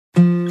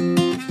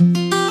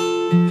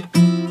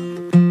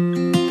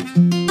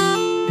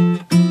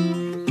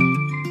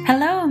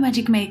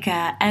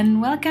Freakmaker,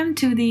 and welcome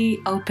to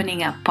the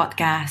Opening Up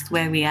podcast,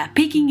 where we are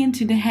peeking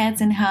into the heads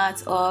and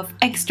hearts of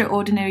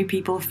extraordinary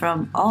people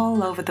from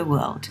all over the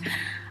world.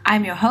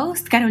 I'm your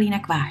host,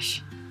 Karolina Kvaš.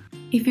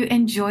 If you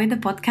enjoy the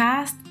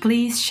podcast,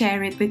 please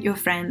share it with your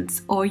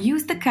friends or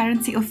use the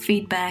currency of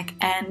feedback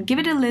and give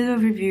it a little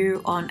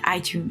review on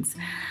iTunes.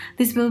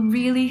 This will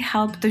really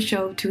help the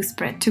show to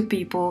spread to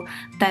people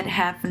that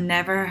have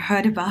never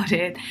heard about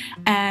it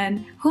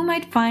and who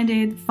might find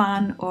it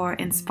fun or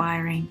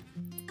inspiring.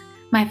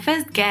 My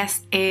first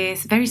guest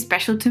is very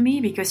special to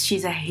me because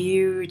she's a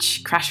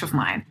huge crush of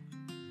mine.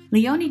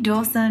 Leonie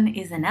Dawson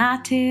is an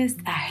artist,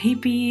 a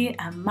hippie,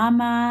 a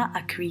mama,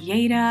 a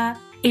creator,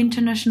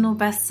 international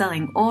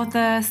best-selling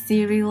author,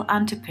 serial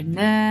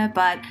entrepreneur,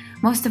 but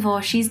most of all,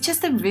 she's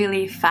just a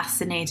really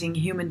fascinating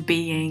human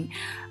being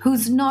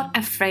who's not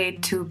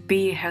afraid to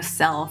be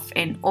herself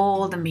in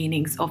all the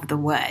meanings of the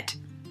word.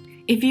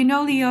 If you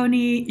know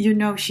Leonie, you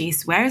know she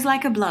swears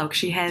like a bloke.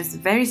 She has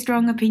very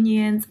strong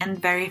opinions and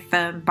very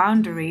firm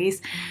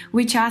boundaries,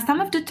 which are some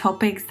of the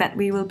topics that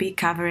we will be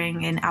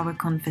covering in our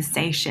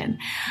conversation.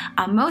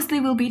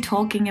 Mostly we'll be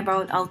talking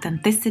about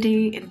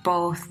authenticity in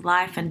both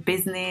life and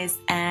business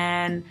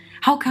and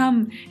how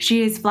come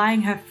she is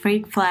flying her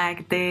freak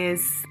flag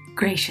this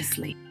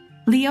graciously.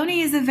 Leonie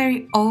is a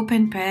very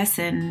open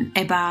person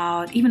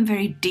about even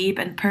very deep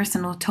and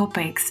personal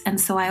topics, and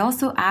so I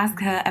also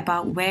asked her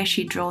about where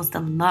she draws the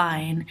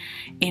line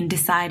in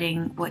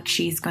deciding what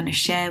she's going to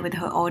share with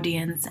her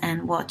audience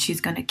and what she's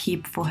going to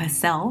keep for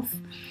herself.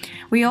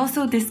 We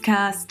also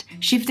discussed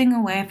shifting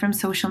away from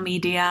social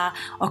media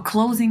or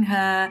closing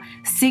her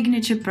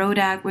signature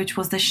product, which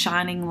was the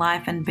Shining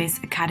Life and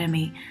Biz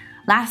Academy.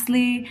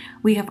 Lastly,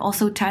 we have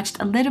also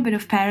touched a little bit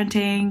of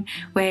parenting,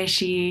 where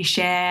she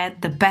shared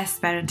the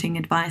best parenting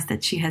advice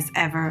that she has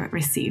ever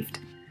received.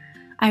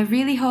 I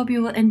really hope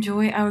you will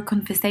enjoy our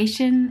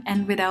conversation,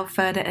 and without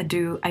further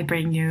ado, I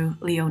bring you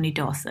Leonie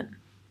Dawson.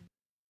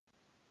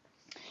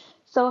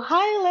 So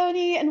hi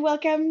Leonie, and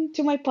welcome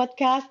to my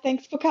podcast.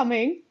 Thanks for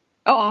coming.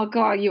 Oh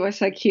God, you are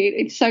so cute.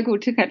 It's so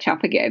good to catch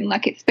up again.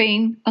 Like, it's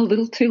been a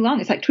little too long.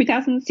 It's like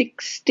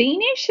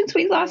 2016-ish since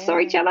we last saw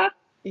each other.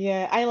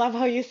 Yeah, I love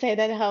how you say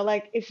that, how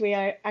like if we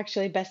are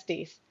actually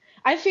besties.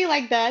 I feel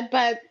like that,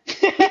 but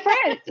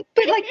friends.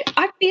 But like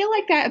I feel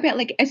like that about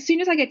like as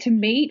soon as I get to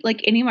meet like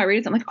any of my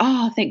readers, I'm like,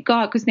 oh, thank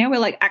God, because now we're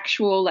like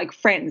actual like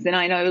friends, and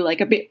I know like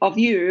a bit of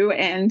you,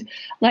 and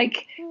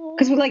like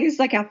because we're like, this is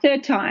like our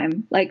third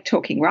time like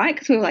talking, right?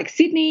 Because we were like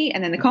Sydney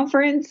and then the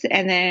conference,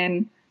 and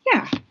then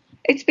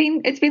it's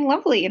been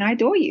lovely, and I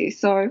adore you,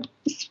 so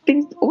it's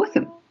been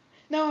awesome.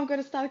 Now I'm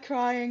going to start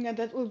crying, and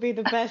that will be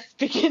the best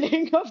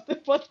beginning of the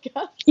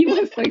podcast. You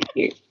are so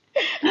cute.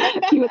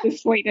 You are the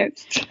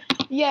sweetest.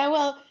 Yeah,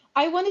 well,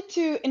 I wanted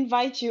to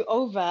invite you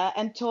over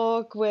and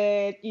talk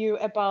with you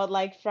about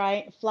like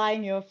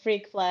flying your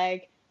freak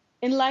flag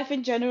in life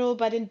in general,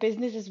 but in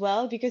business as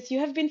well, because you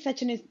have been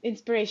such an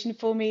inspiration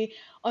for me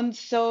on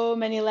so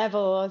many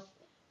levels.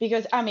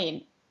 Because, I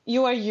mean,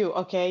 you are you,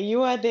 okay?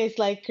 You are this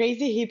like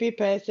crazy hippie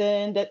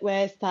person that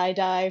wears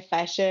tie-dye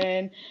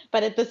fashion,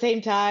 but at the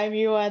same time,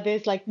 you are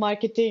this like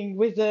marketing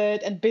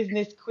wizard and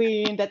business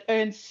queen that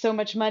earns so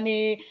much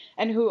money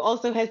and who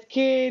also has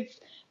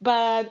kids,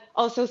 but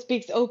also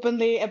speaks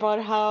openly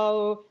about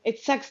how it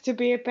sucks to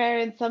be a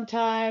parent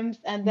sometimes.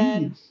 And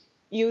then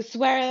you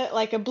swear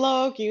like a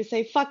bloke, you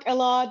say fuck a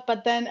lot,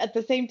 but then at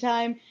the same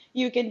time,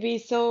 you can be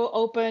so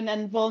open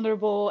and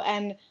vulnerable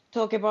and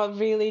talk about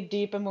really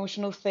deep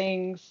emotional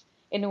things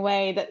in a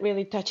way that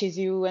really touches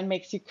you and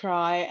makes you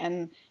cry,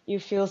 and you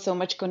feel so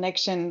much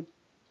connection.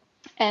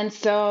 And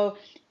so,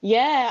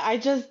 yeah, I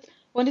just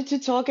wanted to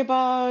talk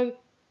about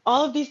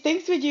all of these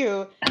things with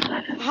you.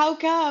 How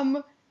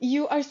come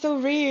you are so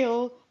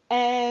real?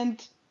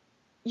 And,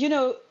 you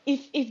know,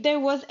 if there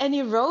was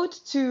any road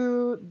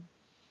to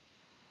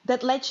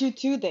that led you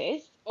to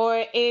this,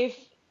 or if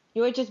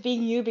you are just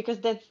being you because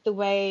that's the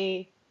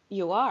way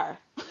you are.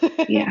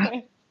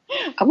 Yeah.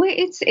 Well,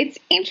 it's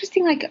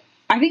interesting. Like,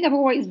 I think I've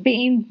always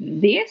been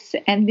this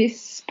and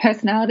this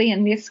personality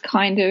and this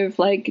kind of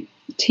like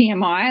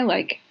TMI.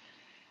 Like,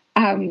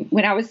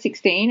 when I was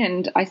 16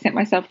 and I sent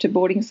myself to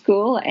boarding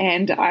school,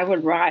 and I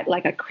would write,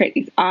 like, I create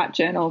these art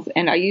journals,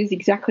 and I use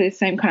exactly the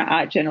same kind of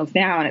art journals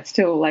now, and it's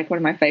still like one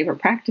of my favorite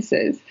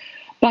practices.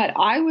 But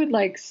I would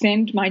like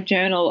send my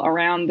journal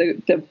around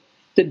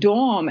the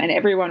dorm and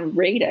everyone would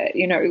read it,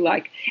 you know,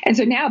 like, and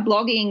so now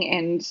blogging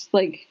and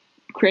like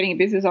creating a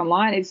business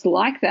online is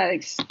like that.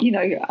 It's, you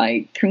know,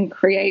 I can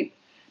create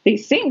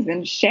these things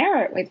and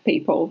share it with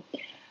people.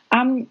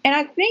 And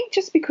I think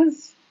just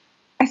because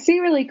I see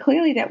really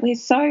clearly that we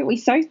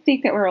so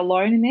think that we're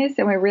alone in this,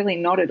 and we're really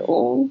not at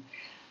all.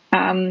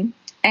 And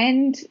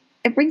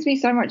it brings me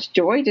so much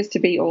joy just to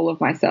be all of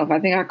myself. I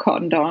think I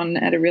cottoned on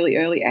at a really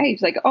early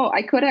age, like, oh,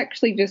 I could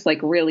actually just like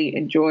really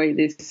enjoy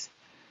this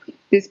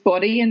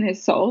body and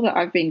this soul that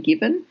I've been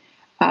given,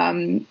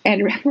 and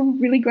have a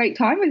really great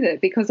time with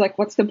it, because like,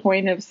 what's the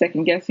point of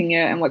second guessing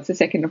it, and what's the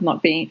second of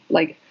not being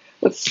like,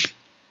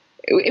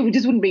 it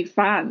just wouldn't be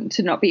fun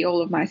to not be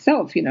all of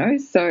myself, you know?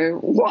 So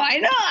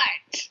why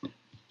not?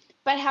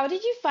 But how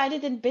did you find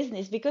it in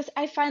business? Because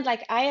I find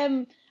like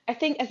I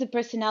think as a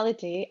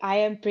personality, I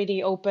am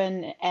pretty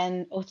open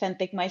and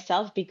authentic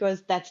myself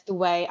because that's the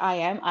way I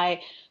am.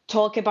 I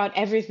talk about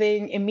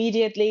everything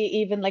immediately,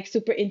 even like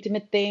super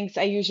intimate things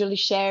I usually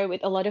share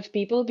with a lot of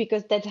people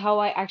because that's how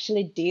I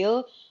actually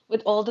deal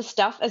with all the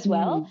stuff as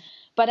well. Mm.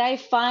 But I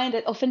find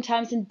that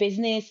oftentimes in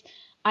business,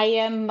 I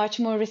am much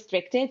more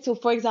restricted. So,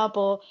 for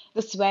example,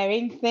 the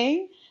swearing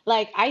thing.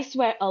 Like I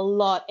swear a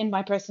lot in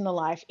my personal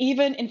life,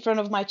 even in front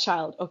of my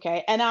child,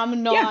 okay? And I'm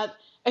Yeah. not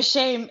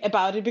ashamed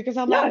about it because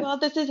I'm like, No. well,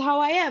 this is how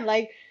I am.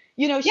 Like,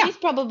 Yeah. she's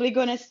probably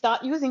gonna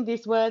start using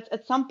these words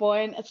at some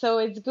point, so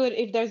it's good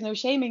if there's no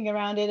shaming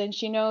around it and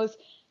she knows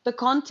the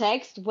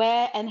context,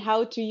 where and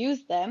how to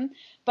use them.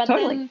 But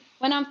Totally. then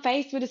when I'm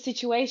faced with a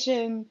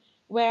situation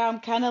where I'm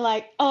kind of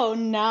like, oh,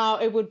 now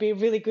it would be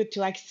really good to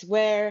like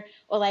swear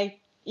or like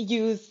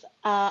use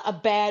a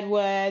bad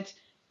word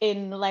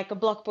in like a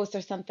blog post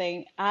or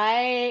something,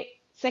 I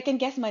second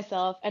guess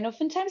myself. And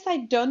oftentimes I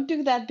don't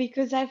do that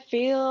because I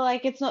feel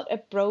like it's not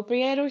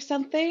appropriate or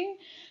something.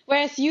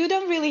 Whereas you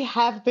don't really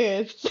have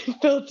this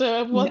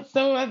filter No,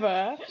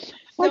 whatsoever. I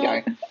So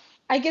don't.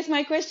 I guess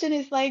my question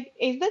is like,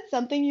 is that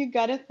something you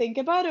gotta think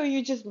about, or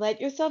you just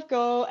let yourself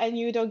go and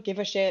you don't give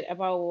a shit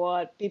about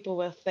what people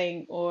will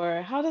think,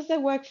 or how does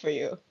that work for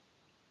you?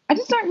 I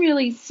just don't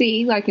really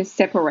see like a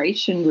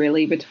separation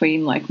really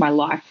between like my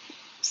life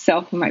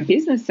self and my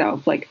business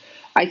self. Like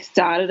I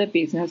started a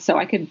business so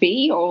I could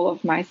be all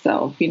of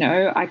myself, you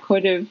know. I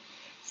could have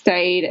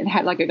stayed and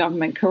had like a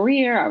government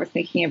career. I was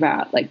thinking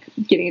about like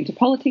getting into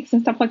politics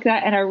and stuff like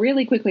that. And I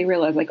really quickly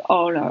realized like,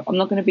 oh no, I'm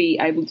not going to be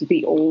able to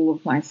be all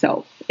of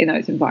myself in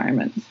those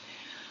environments.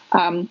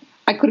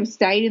 I could have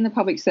stayed in the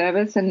public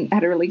service and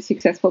had a really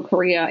successful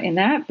career in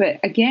that. But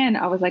again,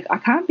 I was like, I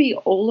can't be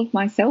all of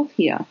myself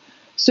here.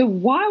 So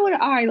why would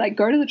I like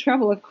go to the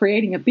trouble of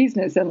creating a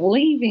business and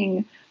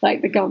leaving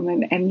like the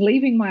government and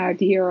leaving my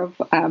idea of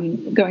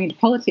going into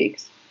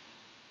politics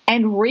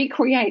and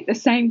recreate the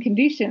same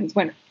conditions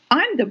when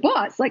I'm the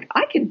boss? Like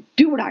I can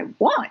do what I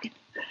want.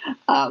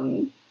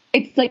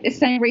 It's like the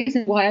same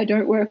reason why I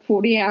don't work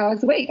 40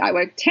 hours a week. I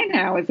work 10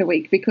 hours a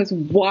week because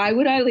why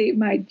would I leave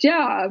my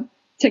job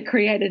to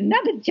create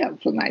another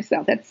job for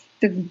myself? That's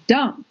just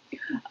dumb.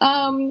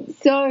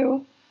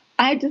 So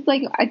I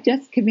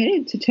just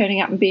committed to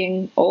turning up and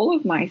being all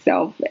of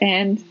myself.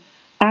 And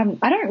I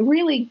don't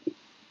really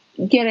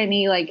get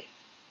any like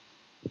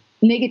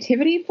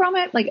negativity from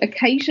it. Like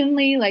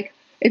occasionally, like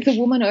it's a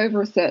woman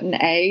over a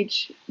certain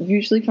age,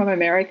 usually from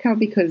America,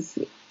 because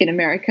in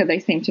America they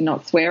seem to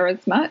not swear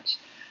as much.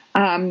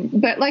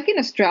 But like in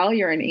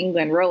Australia and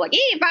England, we're all like,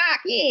 yeah,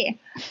 fuck, yeah.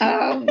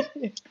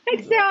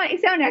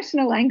 It's our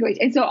national language.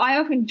 And so I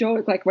often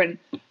joke, like when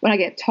I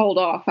get told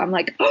off, I'm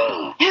like,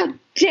 oh, how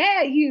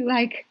dare you?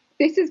 Like,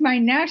 this is my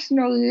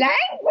national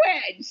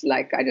language.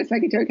 Like, I just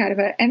make a joke out of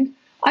it. And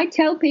I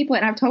tell people,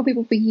 and I've told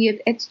people for years,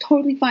 it's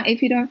totally fine.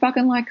 If you don't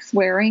fucking like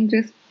swearing,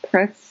 just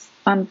press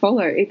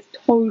unfollow. It's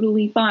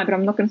totally fine. But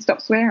I'm not going to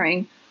stop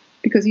swearing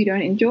because you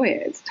don't enjoy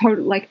it. It's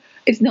totally like,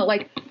 it's not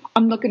like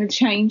I'm not going to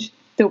change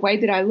the way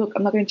that I look.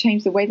 I'm not going to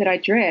change the way that I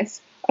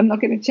dress. I'm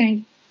not going to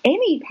change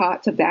any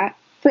parts of that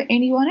for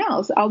anyone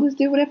else. I'll just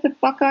do whatever the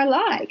fuck I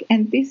like.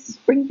 And this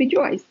brings me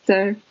joy.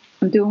 So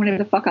I'm doing whatever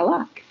the fuck I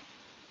like.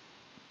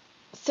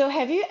 So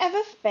have you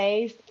ever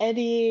faced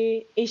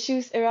any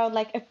issues around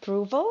like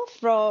approval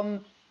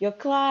from your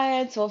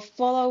clients or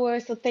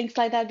followers or things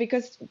like that?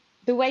 Because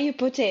the way you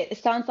put it, it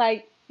sounds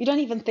like you don't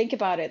even think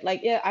about it.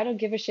 Like, yeah, I don't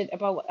give a shit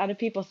about what other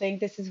people think.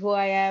 This is who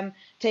I am.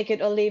 Take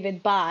it or leave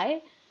it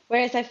by.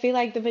 Whereas I feel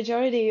like the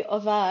majority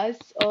of us,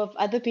 of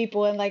other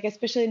people, and like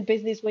especially in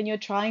business, when you're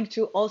trying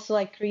to also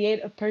like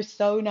create a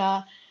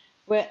persona,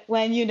 when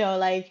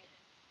like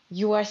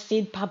you are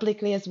seen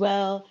publicly as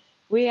well.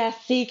 We are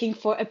seeking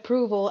for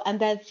approval, and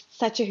that's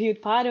such a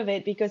huge part of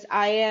it because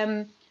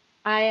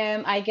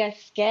I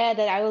guess, scared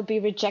that I will be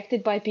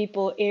rejected by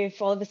people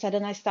if all of a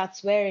sudden I start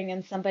swearing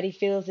and somebody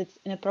feels it's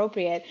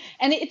inappropriate.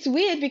 And it's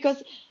weird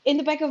because in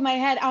the back of my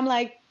head, I'm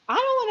like, I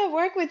don't want to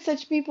work with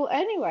such people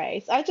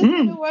anyways. I just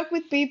want to Mm. work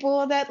with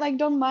people that like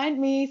don't mind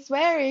me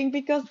swearing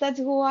because that's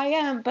who I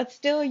am. But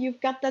still,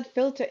 you've got that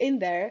filter in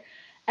there.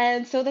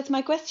 And so that's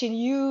my question.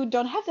 You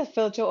don't have that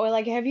filter, or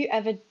like, have you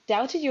ever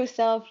doubted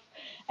yourself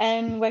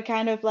and were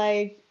kind of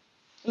like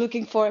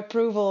looking for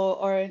approval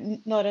or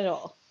not at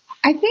all?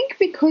 I think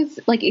because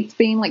like it's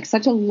been like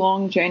such a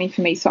long journey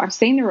for me. So I've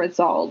seen the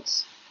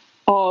results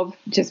of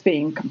just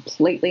being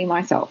completely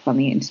myself on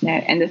the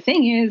internet. And the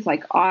thing is,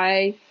 like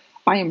I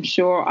am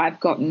sure I've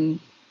gotten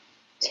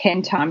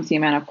 10 times the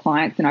amount of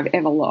clients than I've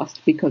ever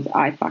lost because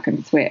I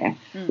fucking swear.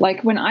 Mm.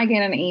 Like when I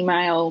get an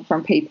email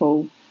from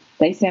people,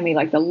 they send me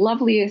like the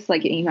loveliest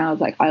like emails,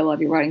 like I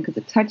love your writing because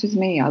it touches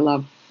me. I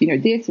love,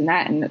 this and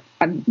that, and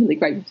I'm really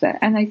grateful for that.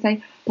 And they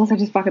say, plus I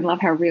just fucking love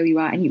how real you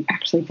are and you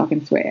actually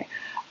fucking swear.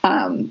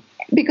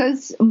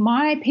 Because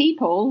my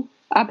people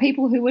are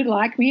people who would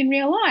like me in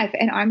real life,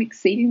 and I'm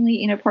exceedingly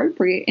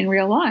inappropriate in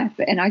real life,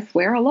 and I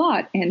swear a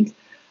lot, and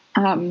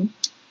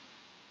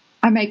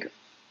I make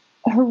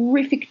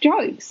horrific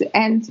jokes.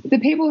 And the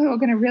people who are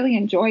going to really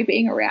enjoy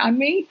being around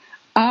me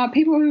are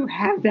people who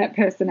have that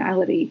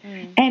personality.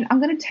 And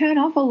I'm going to turn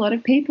off a lot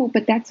of people,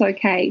 but that's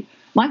okay.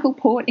 Michael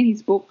Port, in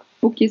his book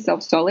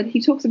Yourself Solid,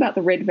 he talks about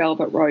the red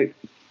velvet rope.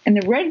 And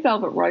the red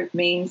velvet rope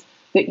means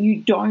that you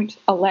don't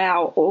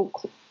allow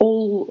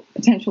all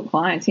potential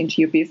clients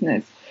into your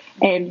business,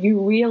 and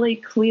you really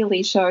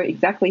clearly show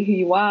exactly who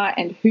you are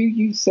and who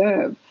you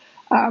serve.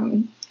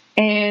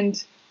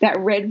 And that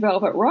red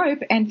velvet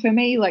rope, and for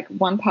me, like,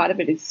 one part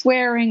of it is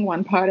swearing,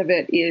 one part of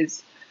it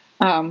is,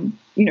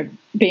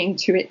 being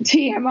too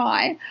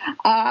TMI.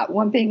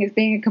 One thing is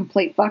being a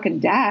complete fucking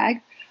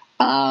dag.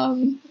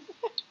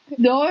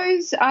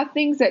 Those are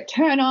things that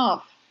turn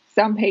off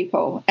some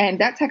people, and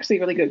that's actually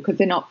really good because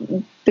they're not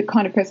the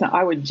kind of person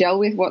I would gel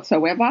with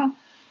whatsoever.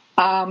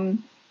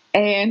 And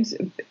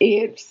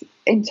it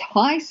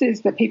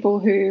entices the people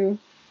who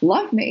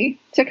love me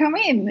to come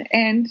in,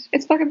 and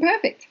it's fucking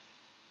perfect.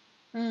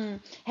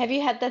 Have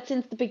you had that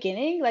since the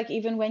beginning? Like,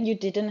 even when you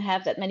didn't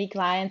have that many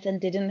clients and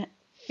didn't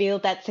feel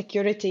that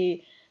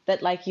security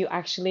that, like, you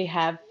actually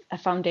have a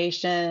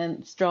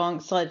foundation, strong,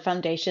 solid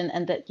foundation,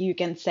 and that you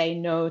can say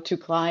no to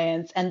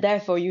clients, and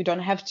therefore you don't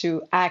have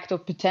to act or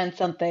pretend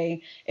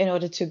something in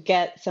order to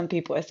get some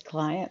people as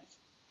clients?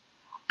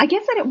 I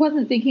guess that it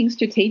wasn't thinking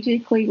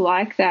strategically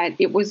like that.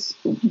 It was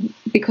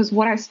because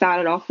what I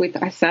started off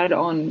with, I started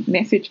on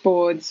message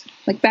boards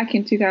like back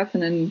in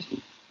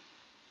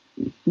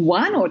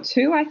 2001 or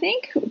 2, I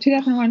think.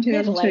 2001,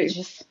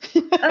 2002.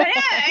 In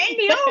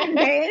the old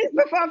days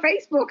before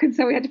Facebook, and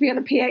so we had to be on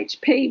the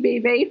PHP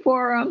BB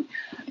forum.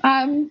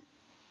 And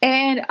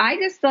I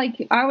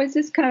was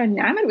just kind of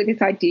enamored with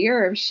this idea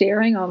of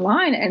sharing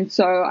online. And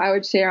so I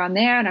would share on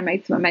there, and I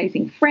made some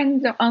amazing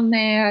friends on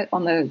there,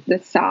 on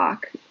the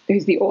Sark,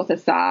 who's the author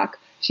Sark.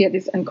 She had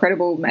this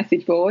incredible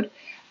message board.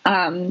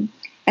 And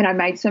I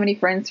made so many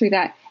friends through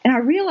that. And I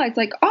realized,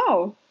 like,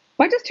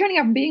 by just turning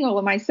up and being all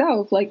of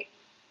myself, like,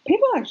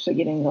 people are actually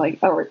getting, like,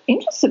 are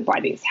interested by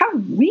this. How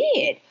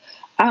weird.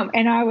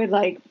 And I would,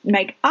 like,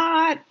 make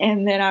art,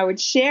 and then I would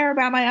share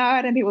about my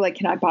art, and people were like,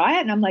 can I buy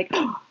it? And I'm like,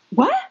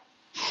 what?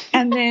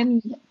 And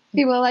then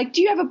people are like,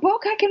 do you have a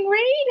book I can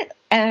read?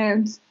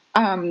 And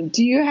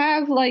do you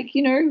have, like,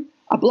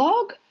 a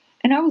blog?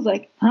 And I was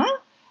like, huh?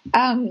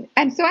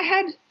 And so I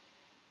had,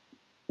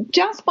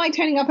 just by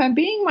turning up and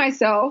being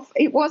myself,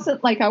 it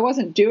wasn't like I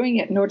wasn't doing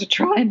it in order to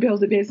try and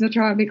build a business,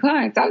 try and be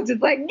clients. I was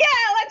just like,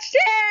 yeah, let's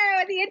share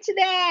on the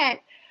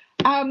internet.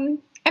 And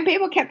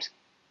people kept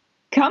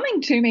coming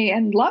to me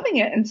and loving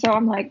it. And so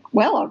I'm like,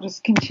 well, I'll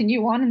just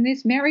continue on in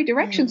this merry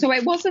direction. So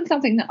it wasn't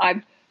something that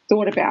I've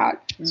thought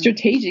about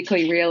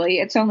strategically, really.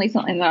 It's only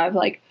something that I've,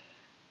 like,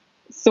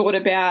 thought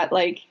about,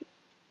 like,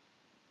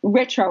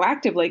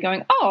 retroactively,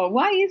 going, oh,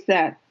 why is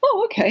that?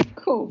 Oh, okay,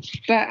 cool.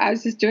 But I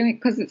was just doing it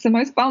because it's the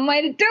most fun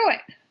way to do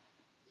it.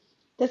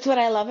 That's what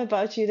I love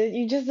about you, that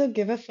you just don't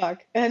give a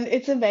fuck. And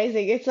it's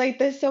amazing. It's like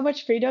there's so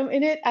much freedom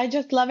in it. I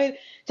just love it.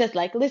 Just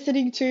like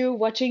listening to,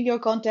 watching your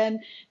content,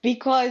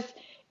 because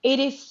it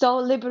is so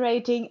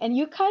liberating. And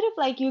you kind of,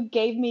 like, you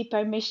gave me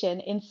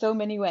permission in so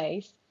many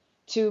ways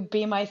to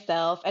be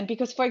myself. And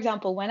because, for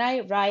example, when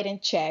I write in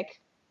Czech,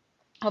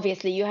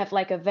 obviously you have,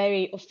 like, a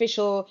very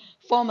official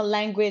formal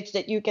language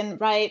that you can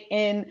write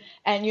in,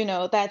 and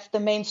that's the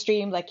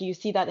mainstream, like, you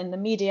see that in the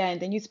media, in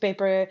the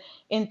newspaper,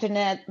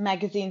 internet,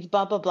 magazines,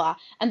 blah blah blah.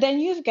 And then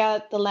you've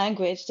got the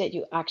language that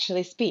you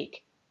actually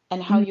speak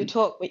and how you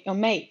talk with your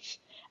mates.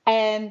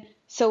 And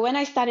so when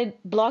I started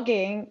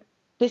blogging,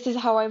 this is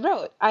how I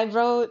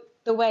wrote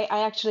the way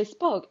I actually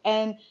spoke,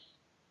 and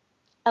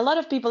a lot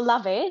of people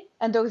love it,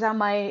 and those are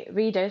my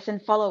readers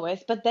and followers.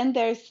 But then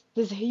there's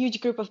this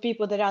huge group of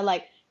people that are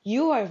like,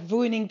 you are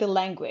ruining the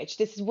language.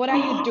 What are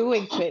you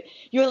doing to it?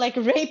 You're, like,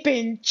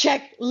 raping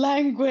Czech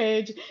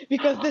language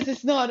because this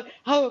is not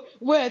how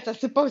words are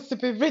supposed to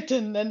be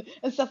written, and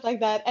stuff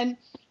like that. And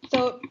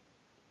so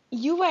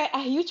you were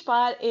a huge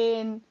part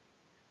in,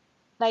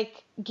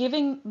 like,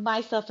 giving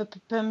myself a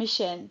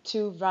permission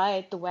to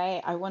write the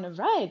way I want to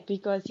write,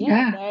 because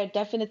there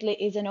definitely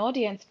is an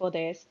audience for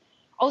this.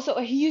 Also,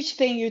 a huge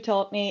thing you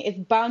taught me is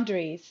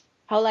boundaries.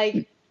 How,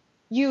 like,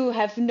 you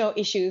have no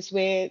issues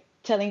with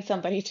telling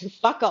somebody to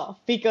fuck off,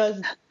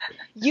 because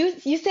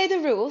you say the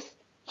rules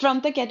from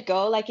the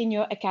get-go, like in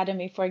your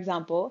academy, for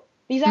example.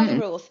 These are the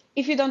rules.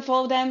 If you don't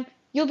follow them,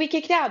 you'll be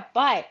kicked out.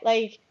 Bye.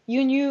 Like,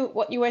 you knew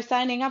what you were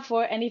signing up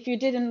for, and if you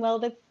didn't, well,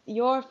 that's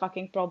your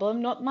fucking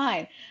problem, not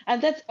mine.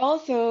 And that's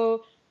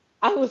also,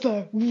 I was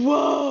like,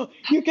 whoa,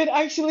 you can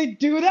actually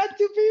do that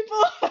to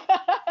people?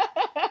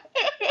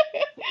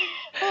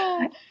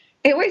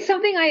 It was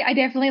something I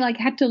definitely, like,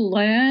 had to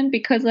learn,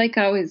 because, like,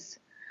 I was,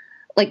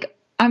 like,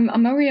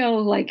 I'm a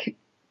real, like,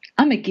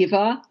 I'm a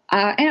giver.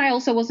 And I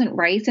also wasn't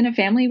raised in a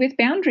family with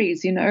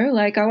boundaries,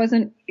 like, I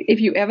wasn't,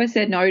 if you ever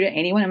said no to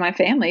anyone in my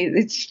family,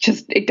 it's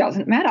just, it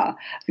doesn't matter,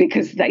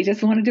 because they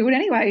just want to do it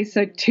anyway.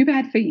 So too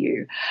bad for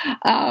you.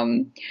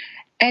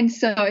 And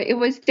so it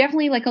was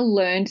definitely, like, a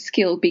learned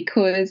skill,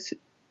 because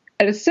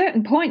at a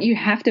certain point, you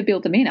have to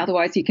build them in.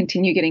 Otherwise, you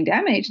continue getting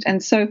damaged.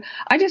 And so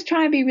I just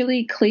try and be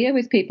really clear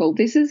with people.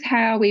 This is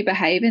how we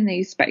behave in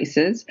these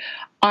spaces.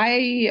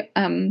 I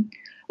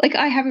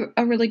have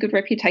a really good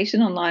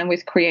reputation online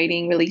with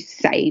creating really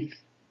safe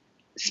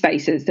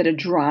spaces that are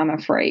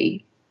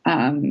drama-free,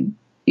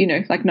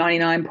 like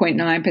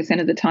 99.9%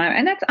 of the time.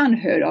 And that's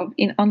unheard of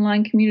in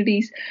online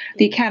communities.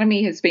 The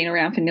Academy has been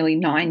around for nearly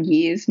 9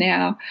 years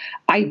now.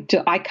 I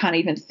can't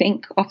even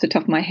think off the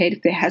top of my head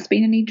if there has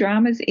been any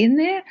dramas in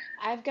there.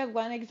 I've got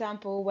one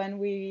example when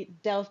we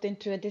delved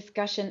into a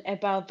discussion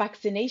about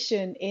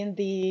vaccination in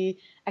the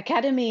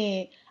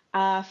Academy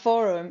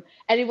forum,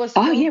 and it was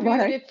so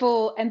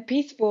beautiful and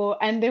peaceful,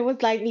 and it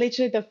was like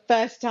literally the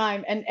first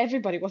time, and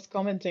everybody was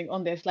commenting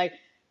on this, like,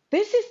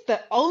 this is the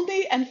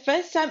only and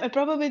first time and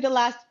probably the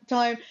last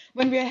time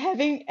when we are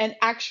having an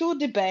actual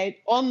debate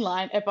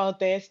online about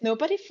this,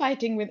 nobody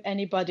fighting with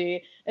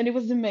anybody, and it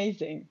was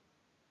amazing.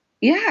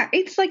 Yeah,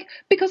 it's like,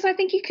 because I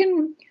think you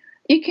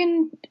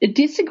can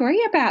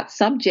disagree about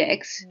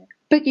subjects,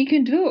 but you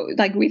can do it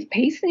like with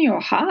peace in your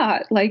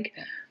heart. Like,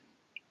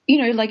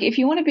 like if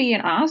you want to be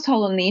an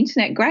asshole on the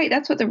internet, great.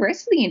 That's what the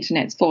rest of the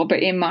internet's for. But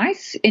in my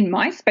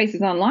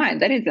spaces online,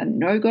 that is a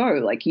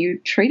no-go. Like, you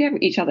treat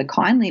each other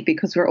kindly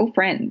because we're all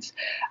friends.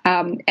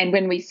 And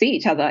when we see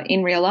each other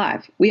in real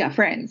life, we are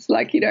friends.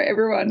 Like,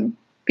 everyone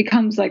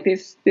becomes like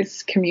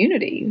this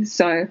community.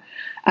 So,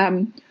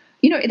 I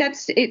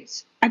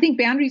think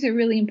boundaries are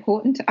really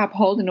important to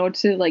uphold in order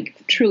to like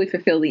truly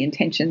fulfill the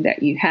intention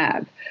that you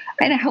have.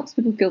 And it helps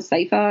people feel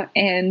safer,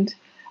 and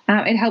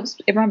it helps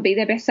everyone be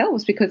their best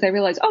selves because they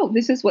realize, oh,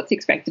 this is what's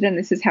expected and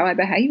this is how I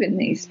behave in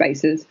these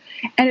spaces.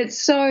 And it's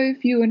so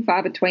few and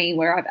far between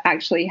where I've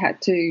actually had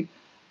to,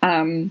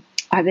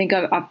 I think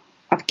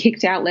I've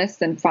kicked out less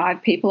than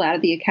 5 people out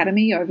of the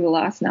Academy over the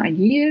last 9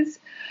 years.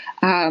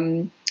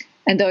 And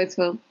those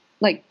were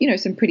like,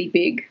 some pretty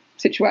big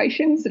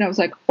situations. And I was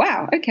like,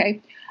 wow,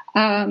 okay.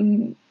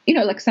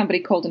 Like somebody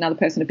called another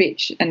person a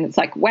bitch, and it's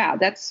like, wow,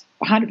 that's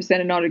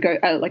 100% a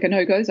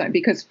no-go zone.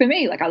 Because for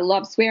me, like, I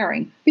love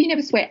swearing, but you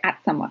never swear at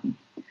someone.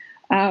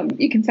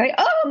 You can say,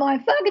 oh my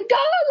fucking God,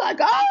 like,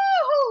 oh,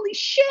 holy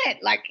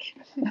shit, like,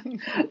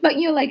 but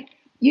you're like,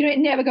 you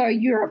don't never go,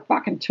 you're a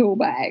fucking tool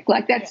bag.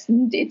 Like, that's,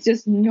 it's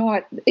just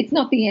not, it's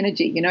not the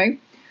energy,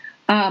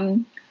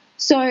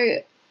 So,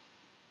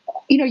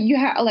 you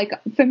have, like,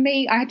 for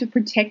me, I have to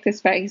protect the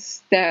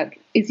space that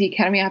is the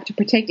Academy. I have to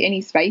protect any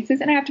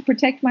spaces, and I have to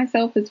protect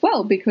myself as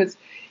well, because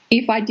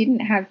if I didn't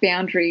have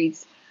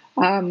boundaries,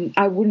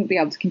 I wouldn't be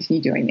able to continue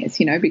doing this,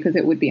 because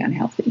it would be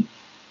unhealthy.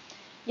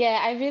 Yeah,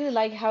 I really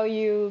like how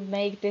you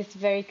make this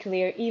very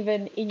clear,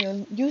 even in your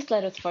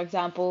newsletters, for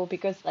example,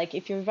 because like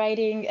if you're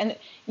writing, and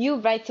you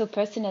write so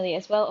personally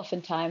as well,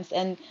 oftentimes,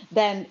 and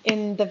then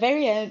in the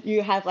very end,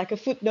 you have like a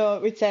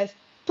footnote which says,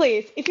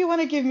 please, if you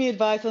want to give me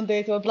advice on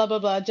this or blah, blah,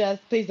 blah,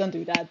 just please don't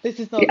do that. This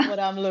is not what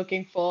I'm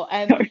looking for.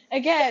 And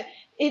again,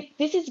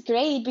 this is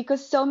great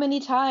because so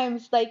many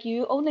times, like,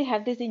 you only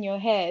have this in your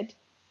head,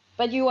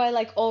 but you are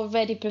like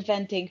already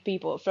preventing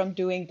people from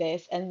doing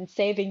this and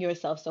saving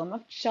yourself so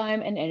much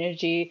time and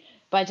energy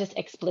by just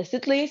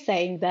explicitly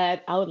saying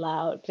that out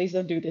loud. Please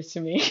don't do this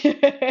to me.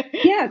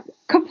 Yeah,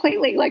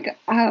 completely. Like,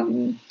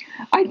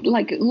 I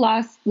like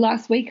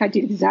last week I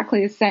did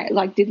exactly the same,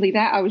 like diddly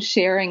that. I was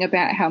sharing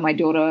about how my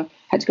daughter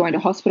had to go into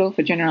hospital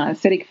for general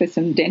anesthetic for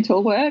some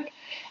dental work.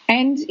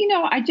 And,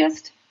 I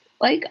just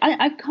like,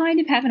 I kind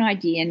of have an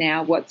idea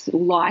now what's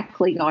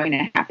likely going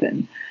to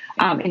happen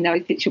in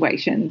those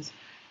situations.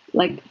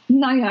 Like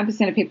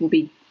 99% of people will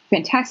be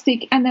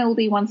fantastic, and there will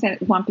be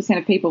 1%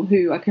 of people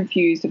who are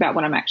confused about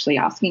what I'm actually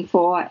asking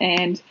for,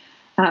 and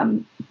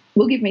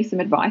will give me some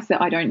advice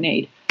that I don't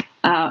need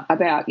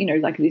about,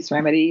 like this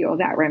remedy or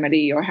that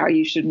remedy, or how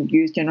you shouldn't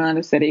use general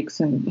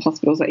anesthetics and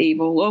hospitals are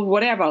evil, or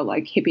whatever,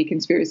 like hippie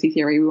conspiracy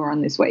theory we were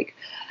on this week.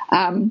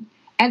 And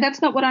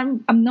that's not what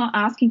I'm not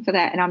asking for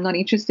that, and I'm not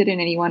interested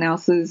in anyone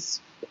else's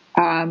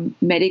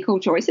medical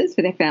choices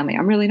for their family.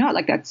 I'm really not.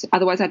 Like, that's,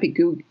 otherwise I'd be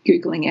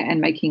Googling it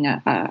and making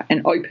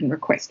an open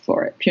request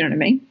for it. Do you know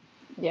what I mean?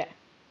 Yeah,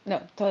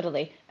 no,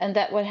 totally. And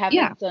that what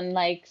happens on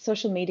like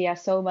social media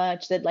so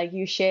much that like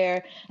you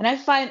share. And I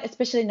find,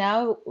 especially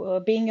now,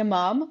 being a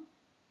mom,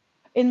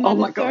 in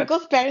mother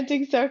circles,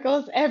 parenting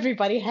circles,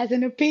 everybody has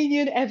an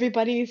opinion.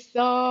 Everybody is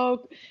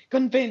so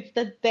convinced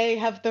that they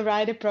have the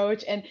right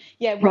approach. And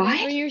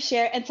whatever you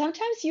share, and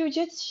sometimes you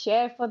just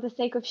share for the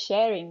sake of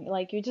sharing.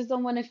 Like, you just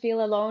don't want to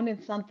feel alone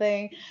in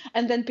something.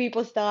 And then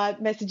people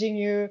start messaging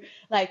you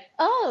like,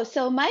 oh,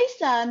 so my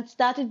son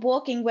started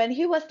walking when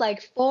he was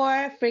like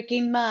 4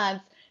 freaking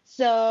months.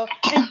 So,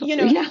 and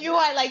you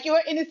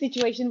are in a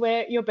situation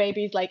where your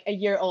baby is like a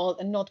year old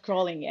and not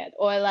crawling yet,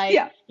 or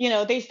like,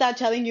 they start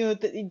telling you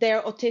that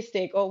they're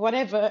autistic or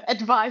whatever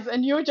advice,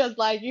 and you're just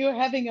like, you're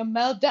having a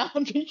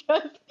meltdown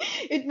because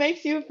it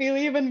makes you feel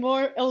even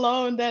more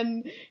alone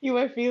than you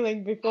were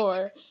feeling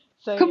before.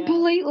 So,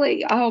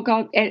 completely. Oh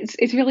God,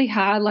 it's really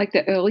hard. Like,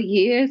 the early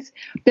years,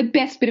 the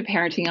best bit of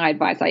parenting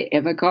advice I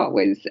ever got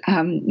was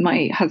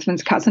my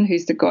husband's cousin,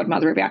 who's the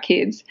godmother of our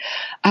kids.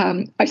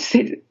 I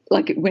said,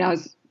 like, when I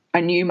was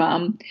a new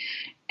mum,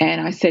 and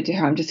I said to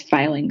her, I'm just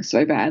failing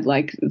so bad.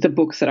 Like, the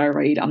books that I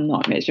read, I'm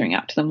not measuring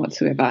up to them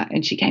whatsoever.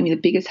 And she gave me the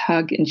biggest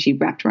hug, and she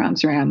wrapped her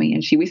arms around me,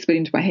 and she whispered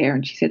into my hair,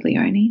 and she said,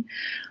 Leonie,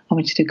 I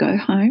want you to go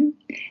home,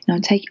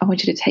 and I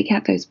want you to take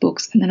out those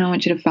books, and then I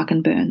want you to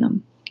fucking burn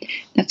them.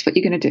 That's what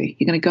you're going to do.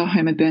 You're going to go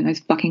home and burn those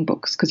fucking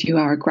books, because you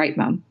are a great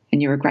mum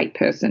and you're a great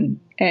person,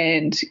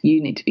 and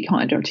you need to be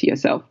kinder to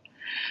yourself.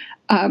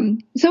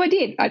 So I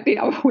did.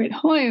 I went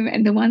home,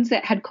 and the ones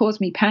that had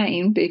caused me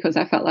pain because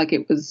I felt like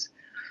it was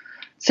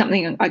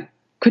something I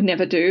could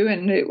never do,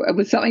 and it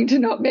was something to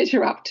not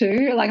measure up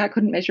to, like I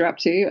couldn't measure up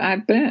to, I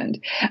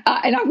burned.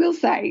 And I will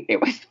say,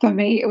 for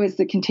me, it was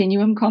the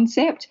continuum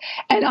concept.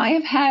 And I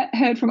have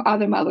heard from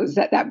other mothers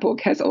that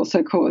book has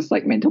also caused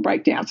like mental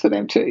breakdowns for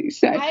them too.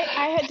 So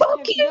I have no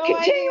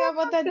idea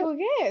what that book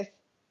is.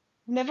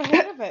 Never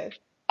heard of it.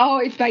 Oh,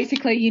 it's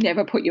basically you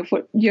never put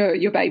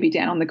your baby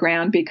down on the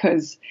ground,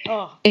 because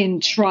in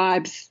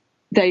tribes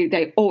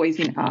they always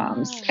in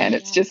arms, and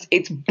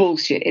it's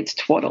bullshit. It's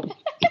twaddle.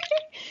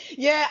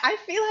 Yeah, I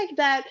feel like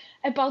that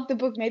about the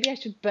book. Maybe I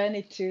should burn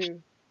it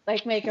too.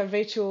 Like, make a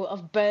ritual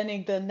of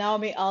burning the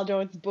Naomi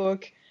Alder's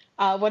book.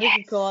 What is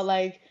it called?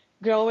 Like,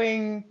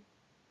 growing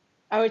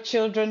our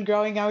children,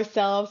 growing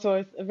ourselves,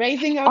 or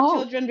raising our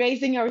children,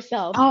 raising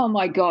ourselves. Oh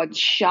my God,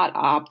 shut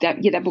up.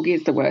 That book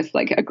is the worst.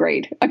 Like,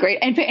 agreed.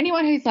 And for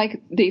anyone who's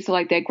like, these are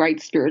like their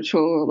great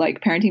spiritual,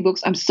 like, parenting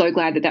books, I'm so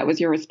glad that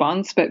was your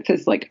response. But for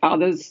like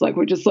others, like,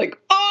 we're just like,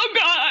 oh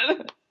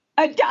God,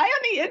 a die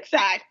on the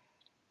inside.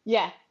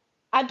 Yeah.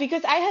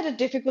 Because I had a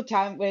difficult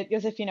time with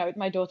Josefina, with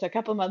my daughter, a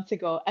couple months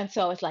ago. And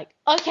so I was like,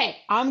 okay,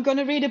 I'm going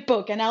to read a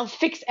book and I'll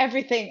fix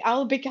everything.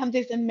 I'll become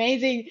this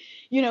amazing,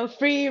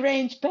 free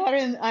range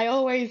parent I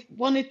always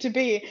wanted to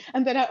be.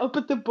 And then I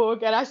opened the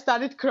book and I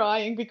started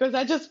crying, because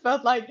I just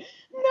felt like,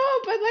 no,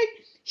 but like,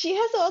 she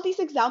has all these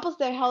examples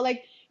there, how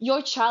like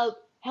your child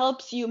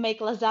helps you make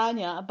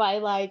lasagna by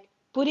like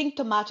putting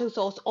tomato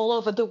sauce all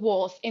over the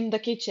walls in the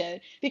kitchen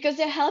because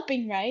they're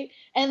helping, right?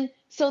 And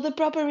so the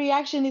proper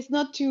reaction is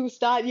not to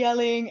start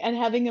yelling and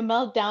having a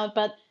meltdown,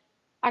 but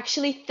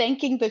actually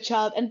thanking the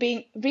child and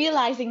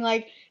realizing,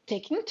 like,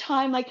 taking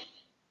time, like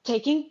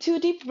taking 2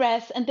 deep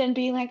breaths and then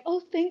being like,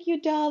 oh, thank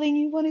you, darling.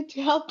 You wanted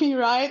to help me,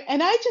 right?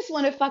 And I just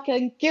want to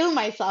fucking kill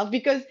myself,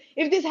 because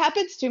if this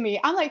happens to me,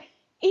 I'm like,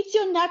 it's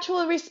your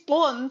natural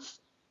response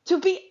to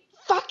be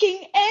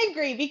fucking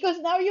angry, because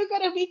now you're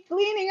gonna be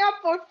cleaning up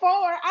for 4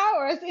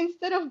 hours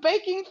instead of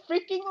baking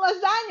freaking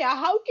lasagna.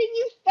 How can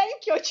you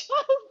thank your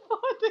child for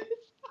this?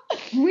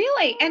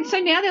 Really? And so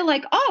now they're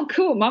like, oh,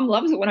 cool, Mum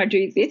loves it when I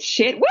do this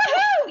shit.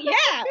 Woohoo!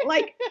 Yeah.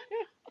 Like,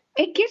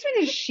 it gives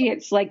me the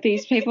shits, like,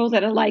 these people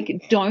that are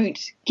like, don't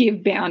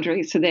give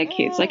boundaries to their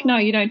kids. Like, no,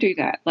 you don't do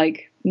that.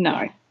 Like,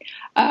 no.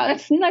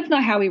 That's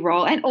not how we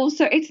roll. And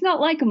also, it's not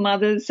like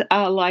mothers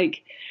are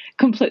like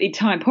completely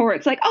time poor.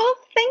 It's like, oh,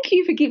 thank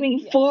you for giving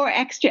me 4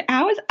 extra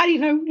hours. I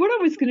didn't know what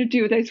I was going to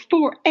do with those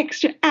 4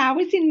 extra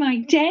hours in my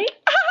day.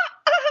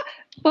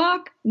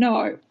 Fuck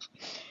no.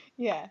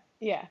 Yeah,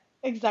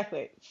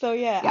 exactly. So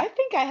I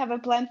think I have a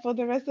plan for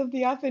the rest of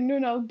the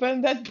afternoon. I'll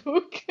burn that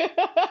book.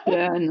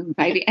 Burn,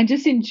 baby, and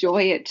just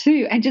enjoy it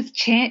too, and just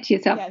chant to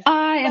yourself, yes.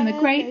 I am a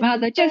great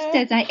mother just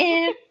as I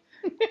am.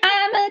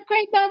 I'm a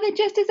great mother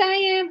just as I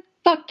am.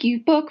 Fuck you,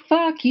 book,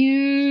 fuck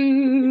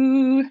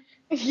you.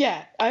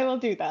 Yeah, I will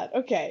do that.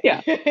 Okay.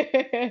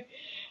 Yeah.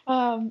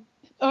 All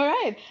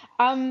right.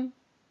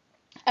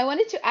 I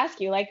wanted to ask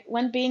you, like,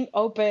 when being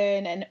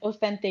open and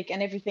authentic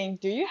and everything,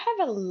 do you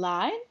have a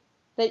line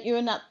that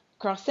you're not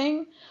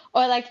crossing?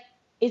 Or like,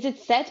 is it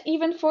set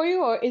even for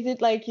you, or is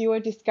it like you are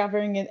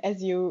discovering it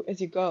as you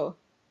go?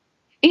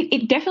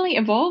 It definitely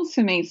evolves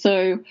for me.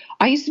 So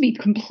I used to be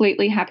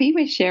completely happy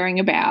with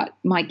sharing about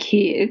my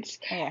kids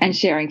and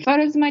sharing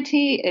photos of my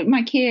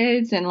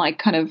kids and like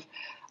kind of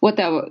what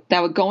they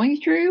were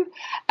going through.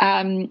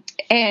 And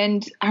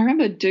I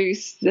remember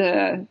Deuce,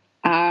 the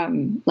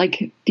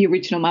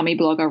original mummy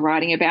blogger,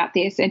 writing about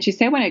this, and she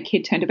said when her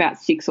kid turned about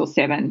 6 or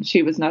 7,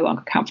 she was no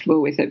longer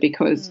comfortable with it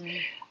because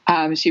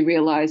she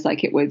realized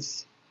like it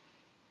was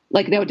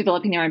like they were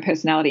developing their own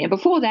personality, and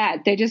before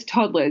that they're just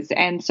toddlers,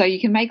 and so you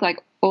can make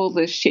like all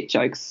the shit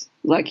jokes,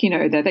 like,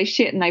 that they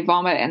shit and they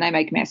vomit and they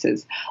make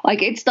messes.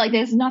 Like, it's like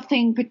there's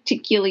nothing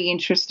particularly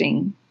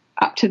interesting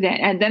up to that,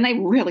 and then they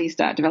really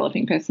start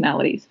developing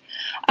personalities.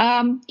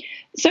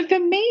 So for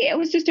me, it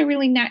was just a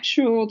really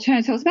natural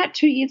turn. So it was about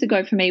 2 years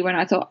ago for me when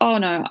I thought, oh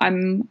no,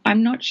 I'm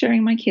not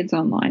sharing my kids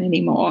online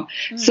anymore.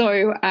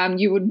 So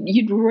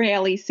you'd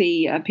rarely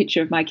see a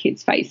picture of my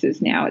kids'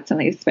 faces now. It's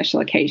only a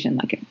special occasion,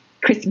 like a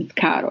Christmas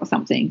card or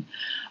something.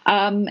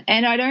 And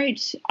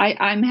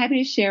I'm happy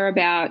to share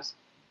about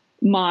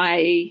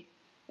my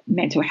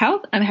mental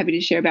health. I'm happy to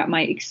share about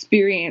my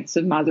experience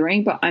of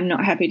mothering, but I'm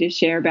not happy to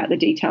share about the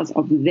details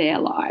of their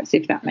lives,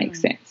 if that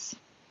makes sense.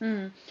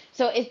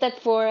 So is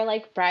that for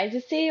like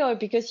privacy, or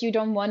because you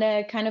don't want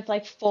to kind of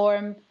like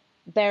form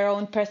their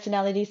own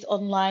personalities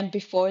online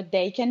before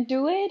they can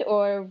do it,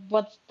 or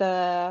what's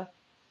the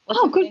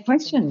good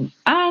question.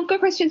 Good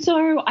question.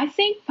 So I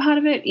think part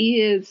of it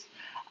is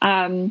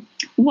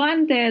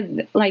one,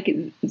 they're like,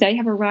 they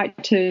have a right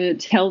to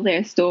tell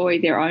their story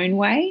their own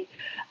way.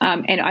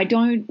 And I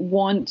don't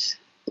want,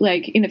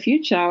 like, in the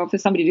future for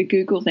somebody to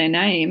Google their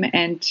name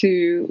and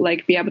to,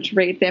 like, be able to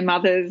read their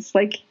mother's,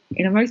 like,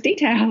 most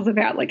details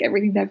about, like,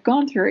 everything they've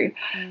gone through.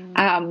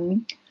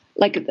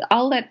 Like,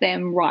 I'll let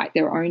them write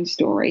their own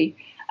story.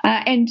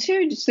 And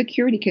two, just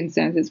security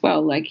concerns as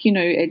well. Like,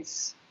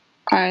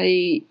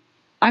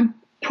 I'm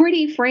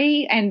pretty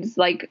free, and,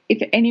 like,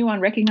 if anyone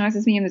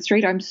recognizes me in the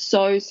street, I'm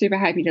so super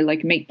happy to,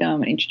 like, meet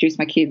them and introduce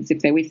my kids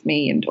if they're with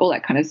me and all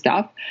that kind of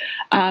stuff.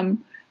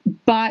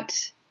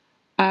 But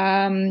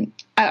I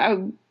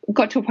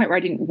got to a point where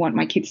I didn't want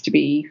my kids to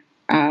be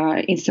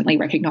instantly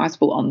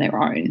recognizable on their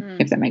own,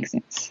 if that makes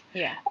sense.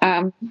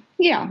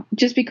 Yeah.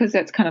 Just because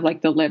that's kind of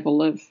like the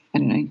level of, I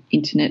don't know,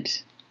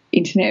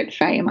 internet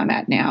fame I'm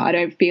at now. I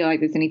don't feel like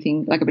there's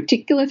anything like a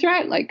particular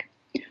threat. Like,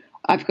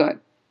 I've got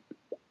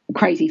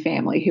crazy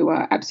family who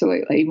are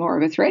absolutely more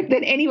of a threat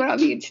than anyone on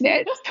the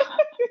internet.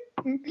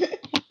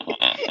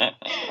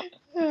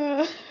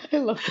 I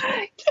love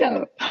that.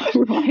 So,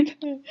 right.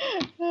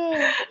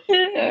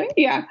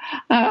 Yeah.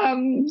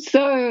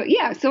 So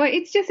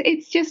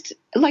it's just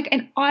like,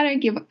 and I don't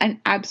give I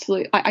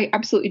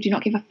absolutely do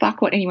not give a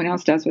fuck what anyone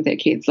else does with their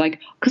kids. Like,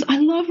 because I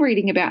love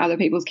reading about other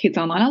people's kids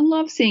online. I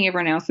love seeing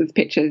everyone else's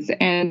pictures.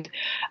 And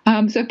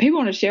so if people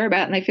want to share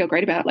about it and they feel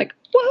great about it, like,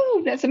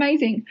 whoa, that's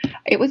amazing.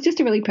 It was just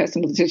a really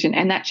personal decision,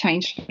 and that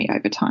changed for me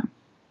over time.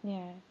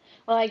 Yeah.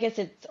 Well, I guess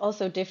it's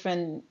also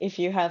different if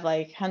you have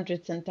like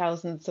hundreds and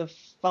thousands of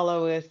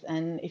followers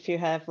and if you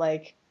have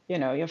like,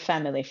 your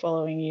family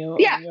following you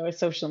on your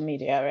social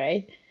media,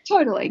 right?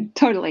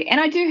 Totally. And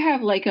I do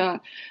have like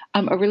a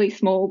really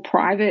small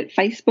private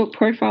Facebook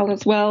profile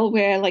as well,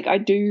 where like I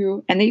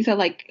do, and these are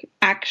like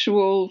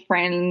actual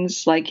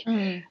friends, like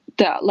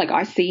that, like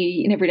I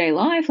see in everyday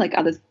life, like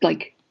others,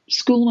 like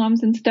school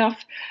mums and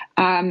stuff,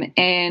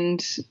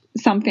 and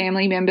some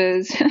family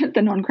members,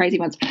 the non-crazy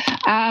ones.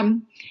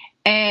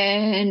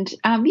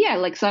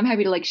 Like, so I'm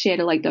happy to like share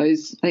to like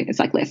those, I think it's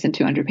like less than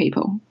 200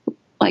 people,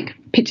 like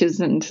pictures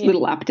and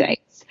little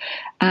updates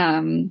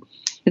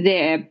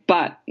there.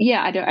 But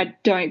yeah, I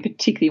don't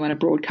particularly want to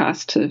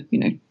broadcast to,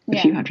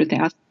 a few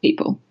 100,000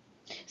 people.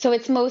 So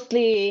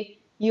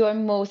you are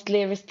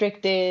mostly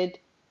restricted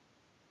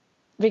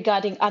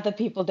regarding other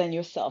people than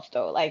yourself,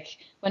 though. Like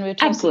when we're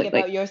talking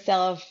about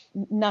yourself,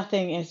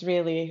 nothing is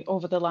really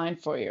over the line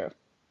for you.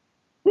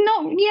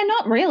 No,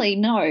 not really.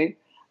 No.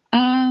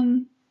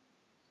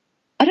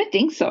 I don't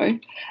think so.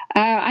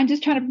 I'm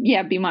just trying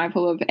to, be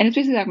mindful of, and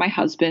especially like my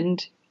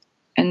husband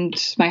and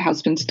my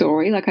husband's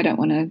story. Like I don't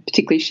want to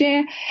particularly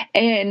share,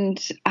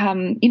 and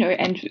and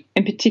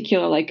in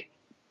particular, like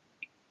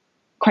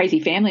crazy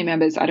family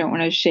members, I don't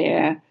want to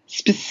share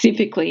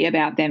specifically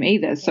about them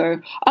either.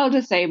 So I'll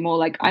just say more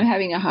like, I'm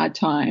having a hard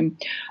time.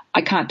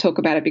 I can't talk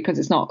about it because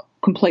it's not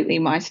completely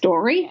my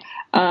story.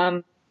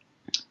 I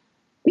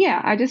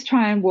just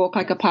try and walk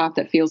like a path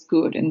that feels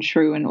good and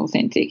true and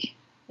authentic.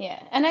 Yeah,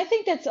 and I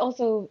think that's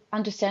also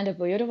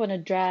understandable. You don't want to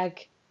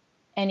drag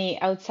any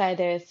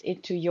outsiders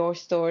into your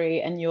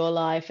story and your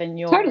life and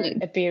your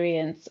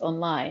appearance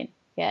online.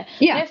 Yeah.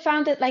 And I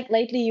found that like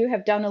lately you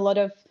have done a lot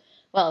of,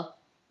 well,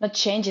 not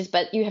changes,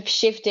 but you have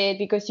shifted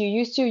because you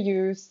used to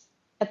use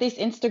at least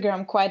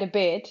Instagram quite a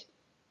bit,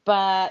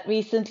 but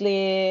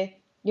recently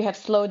you have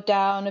slowed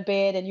down a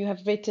bit and you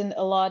have written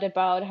a lot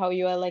about how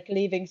you are like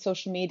leaving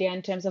social media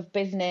in terms of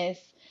business.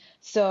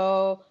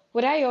 So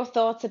what are your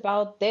thoughts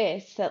about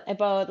this,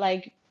 about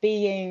like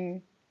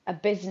being a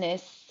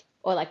business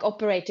or like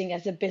operating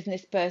as a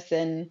business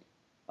person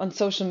on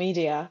social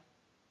media?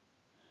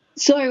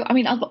 So, I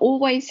mean, I've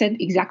always said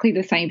exactly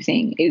the same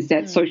thing, is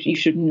that you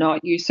should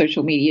not use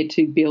social media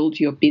to build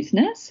your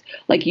business.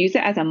 Like, use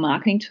it as a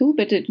marketing tool,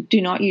 but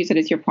do not use it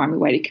as your primary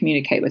way to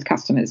communicate with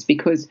customers,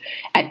 because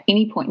at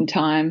any point in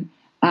time,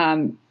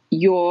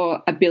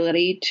 your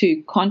ability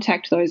to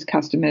contact those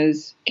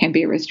customers can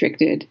be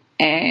restricted,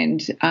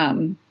 and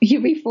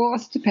you'll be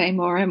forced to pay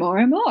more and more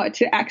and more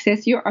to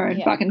access your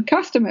own fucking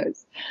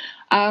customers.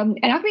 And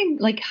I've been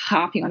like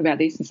harping on about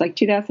this since like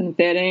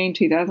 2013,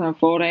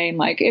 2014.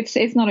 Like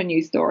it's not a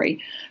new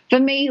story for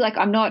me. Like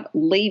I'm not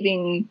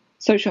leaving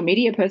social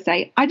media per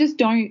se. I just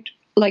don't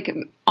like,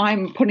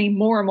 I'm putting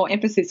more and more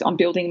emphasis on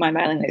building my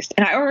mailing list.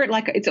 And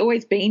it's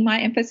always been my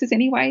emphasis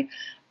anyway,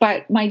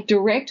 but my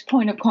direct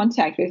point of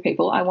contact with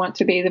people, I want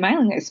to be the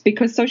mailing list,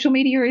 because social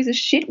media is a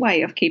shit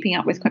way of keeping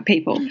up with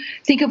people.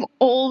 Think of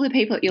all the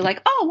people that you're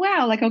like, oh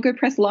wow, like I'll go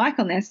press like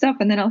on their stuff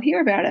and then I'll hear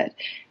about it.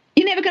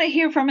 You're never going to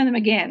hear from them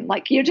again.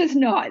 Like you're just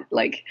not.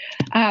 Like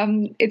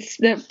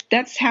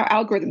that's how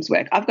algorithms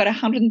work. I've got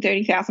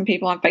 130,000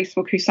 people on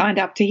Facebook who signed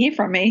up to hear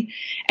from me,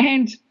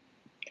 and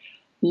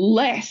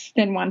less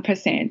than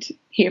 1%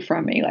 hear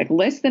from me. Like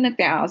less than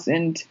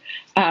 1,000,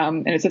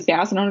 and it's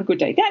 1,000 on a good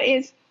day. That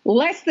is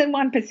less than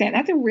 1%.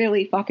 That's a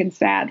really fucking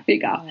sad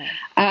figure.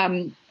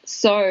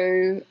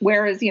 So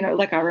whereas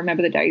like I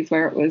remember the days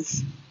where it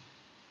was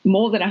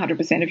more than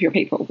 100% of your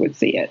people would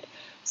see it.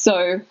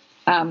 So.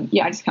 I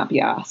just can't be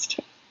asked.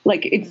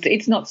 Like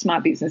it's not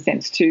smart business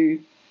sense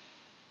to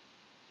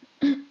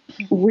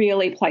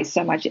really place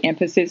so much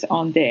emphasis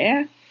on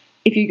there.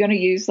 If you're going to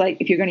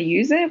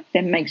use it,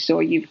 then make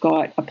sure you've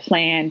got a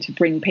plan to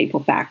bring people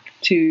back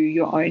to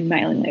your own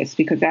mailing list,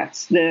 because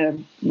that's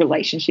the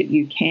relationship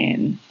you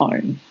can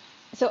own.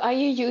 So are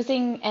you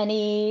using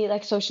any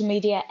like social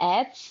media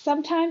ads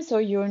sometimes,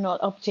 or you're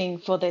not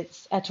opting for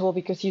this at all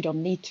because you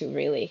don't need to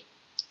really?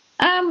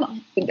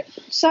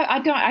 So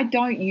I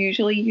don't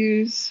usually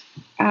use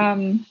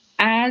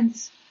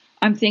ads.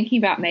 I'm thinking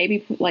about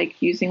maybe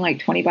using like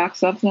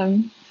 $20 of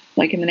them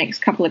like in the next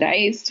couple of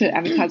days to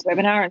advertise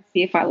webinar and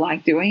see if I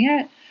like doing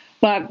it.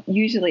 But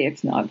usually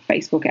it's not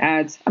Facebook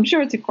ads. I'm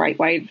sure it's a great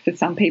way for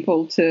some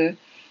people to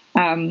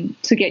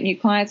get new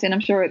clients, and I'm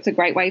sure it's a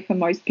great way for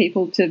most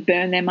people to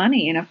burn their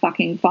money in a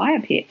fucking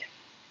fire pit.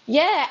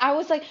 Yeah, I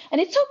was like, and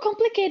it's so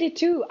complicated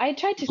too. I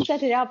tried to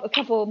set it up a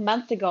couple of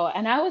months ago,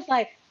 and I was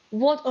like,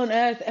 what on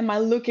earth am I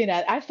looking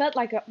at? I felt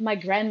like my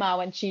grandma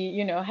when she,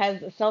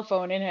 has a cell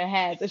phone in her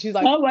hand, and she's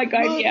like, oh my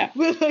God, yeah.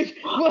 Well,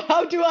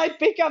 how do I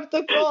pick up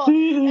the call?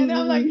 And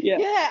I'm like,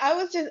 yeah, I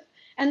was just,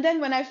 and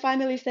then when I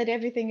finally set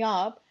everything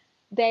up,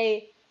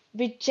 they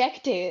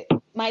rejected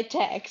my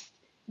text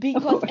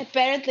because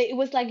apparently it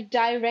was like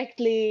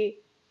directly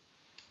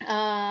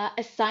not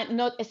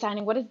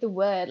assigning, what is the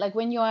word? Like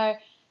when you are,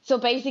 so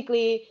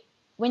basically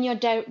when you're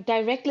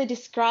directly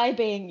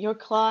describing your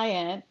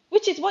client,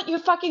 which is what you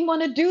fucking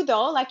want to do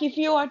though. Like if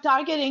you are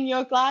targeting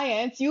your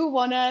clients, you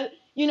want to,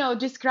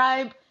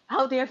 describe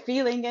how they're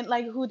feeling and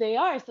like who they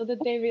are so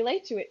that they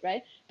relate to it,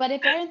 right? But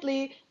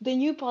apparently the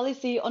new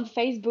policy on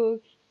Facebook,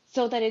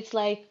 so that it's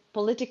like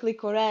politically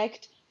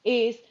correct,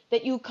 is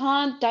that you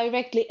can't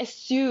directly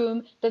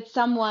assume that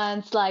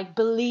someone's like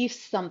believes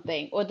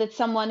something, or that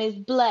someone is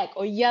black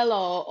or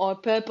yellow or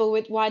purple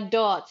with white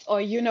dots,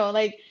 or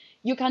like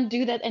you can't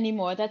do that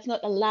anymore. That's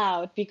not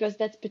allowed because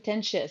that's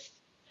pretentious.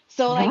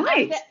 So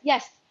like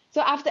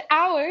after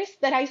hours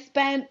that I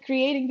spent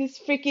creating this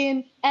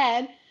freaking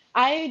ad,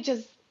 I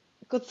just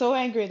got so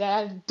angry that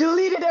I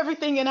deleted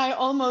everything, and I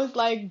almost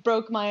like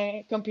broke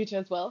my computer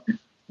as well,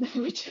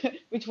 which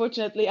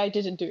fortunately I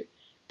didn't do.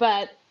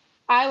 But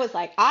I was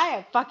like, I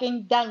am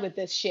fucking done with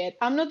this shit.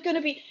 I'm not going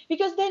to be,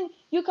 because then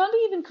you can't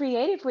be even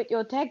creative with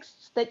your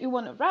texts that you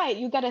want to write.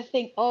 You got to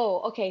think,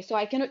 oh, okay, so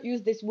I cannot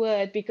use this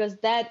word because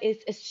that is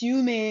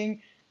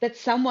assuming that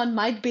someone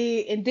might be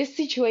in this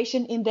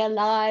situation in their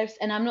lives,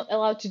 and I'm not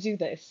allowed to do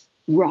this.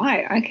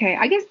 Right. Okay.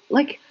 I guess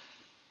like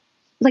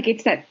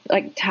it's that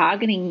like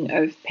targeting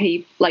of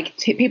people,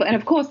 people. And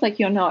of course, like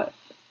you're not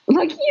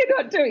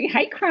doing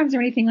hate crimes or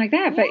anything like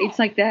that, but it's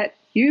like that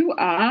you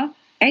are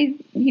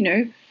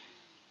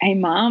a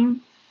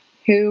mom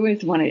who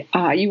is wanting,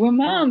 are you a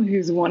mom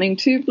who's wanting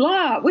to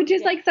blah, which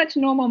is like such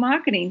normal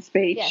marketing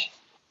speech,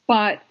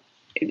 but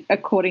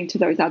according to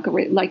those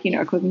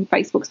algorithms, according to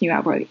Facebook's new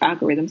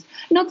algorithms,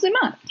 not so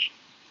much.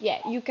 Yeah,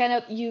 you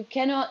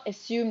cannot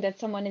assume that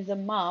someone is a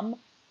mom,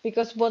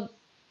 because what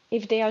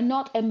if they are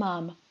not a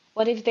mom?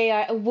 What if they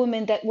are a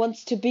woman that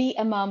wants to be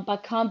a mom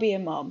but can't be a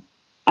mom?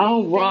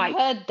 Oh, right. You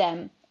hurt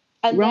them,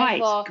 and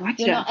therefore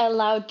you're not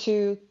allowed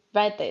to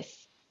write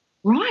this.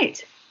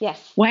 Right.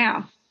 Yes.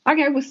 Wow.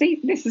 Okay, well,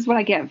 see, this is what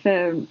I get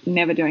for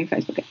never doing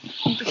Facebook.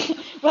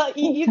 Well,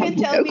 you can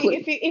tell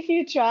me if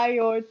you try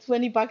your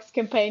 $20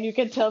 campaign, you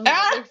can tell me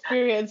what the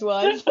experience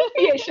was.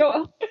 Yeah,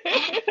 sure.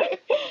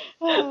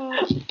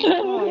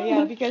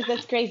 Yeah, because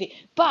that's crazy.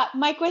 But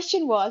my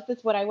question was,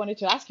 that's what I wanted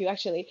to ask you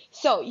actually.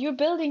 So you're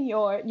building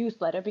your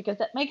newsletter because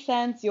that makes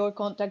sense. Your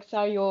contacts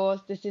are yours.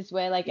 This is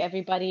where like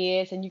everybody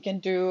is, and you can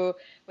do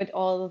with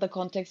all the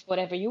contacts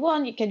whatever you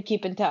want. You can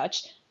keep in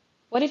touch.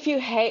 What if you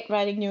hate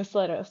writing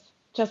newsletters,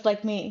 just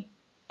like me?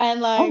 And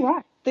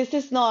like, this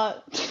is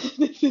not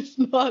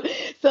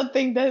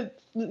something that,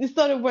 it's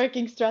not a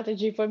working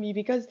strategy for me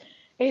because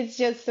it's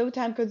just so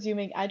time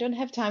consuming. I don't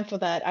have time for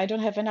that. I don't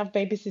have enough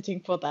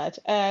babysitting for that.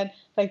 And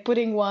like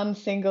putting one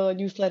single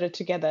newsletter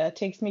together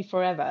takes me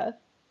forever.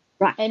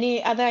 Right.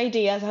 Any other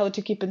ideas how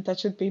to keep in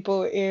touch with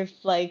people if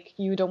like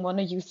you don't want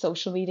to use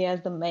social media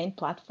as the main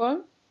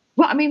platform?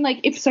 Well, I mean,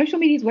 like if social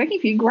media is working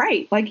for you,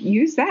 great. Like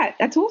use that.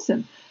 That's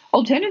awesome.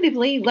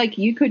 Alternatively, like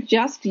you could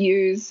just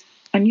use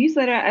a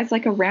newsletter as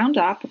like a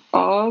roundup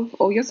of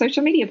all your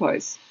social media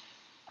posts.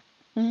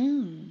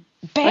 Bam.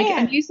 Like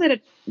a newsletter,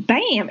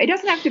 bam. It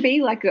doesn't have to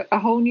be like a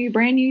whole new,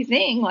 brand new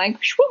thing. Like,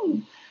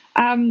 shwoom.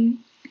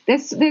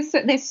 There's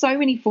so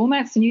many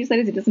formats to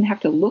newsletters. It doesn't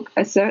have to look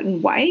a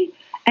certain way.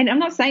 And I'm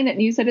not saying that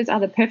newsletters are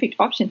the perfect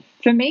option.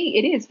 For me,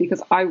 it is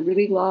because I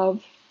really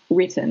love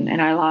written,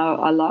 and I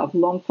love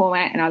long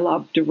format, and I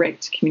love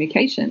direct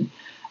communication.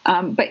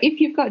 But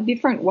if you've got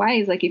different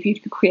ways, like if you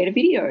could create a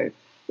video,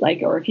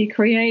 like, or if you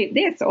create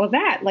this or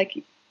that,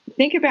 like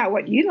think about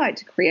what you like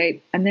to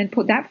create and then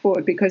put that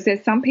forward, because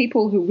there's some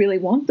people who really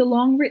want the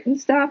long written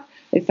stuff.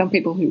 There's some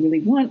people who really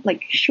want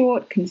like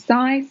short,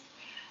 concise.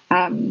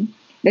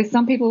 There's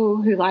some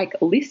people who like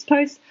list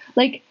posts.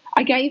 Like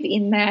I gave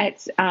in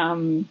that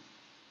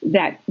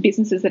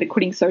businesses that are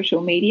quitting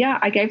social media,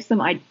 I gave some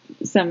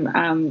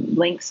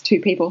links to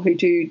people who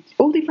do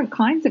all different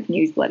kinds of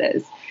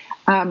newsletters.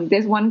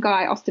 There's one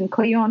guy, Austin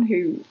Kleon,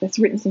 who has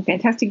written some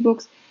fantastic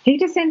books. he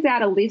just sends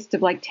out a list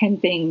of like 10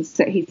 things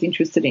that he's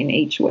interested in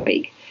each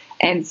week.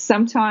 And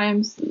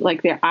sometimes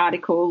like they're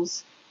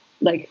articles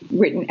like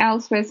written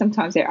elsewhere.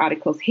 Sometimes they're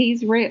articles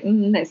he's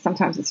written.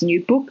 Sometimes it's a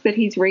new book that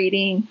he's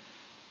reading,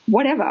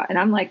 whatever. And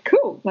I'm like,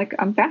 cool. Like,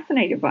 I'm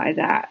fascinated by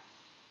that.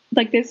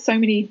 Like, there's so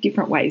many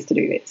different ways to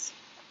do this.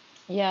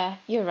 Yeah,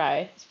 you're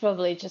right. It's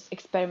probably just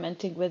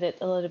experimenting with it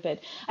a little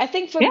bit. I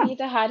think for Yeah, me,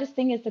 the hardest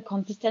thing is the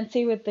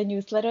consistency with the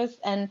newsletters,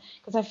 and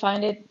because I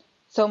find it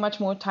so much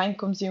more time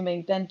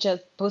consuming than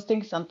just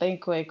posting something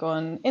quick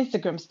on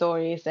Instagram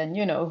stories and,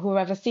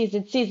 whoever sees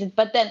it sees it.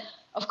 But then,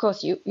 of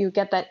course, you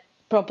get that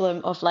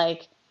problem of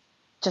like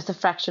just a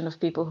fraction of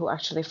people who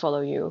actually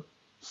follow you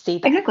see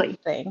that exactly.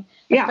 thing,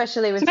 Yeah.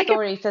 especially with So make it,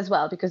 stories as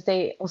well, because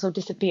they also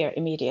disappear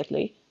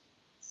immediately.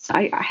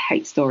 I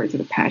hate stories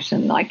with a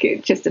passion. Like,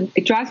 it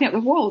drives me up the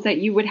walls that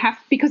you would have,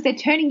 because they're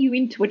turning you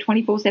into a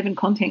 24/7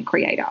 content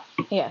creator.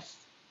 Yes.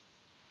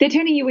 They're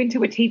turning you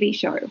into a TV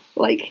show.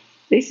 Like,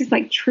 this is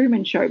like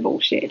Truman Show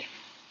bullshit.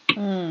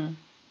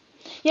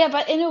 Yeah,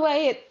 but in a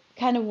way, it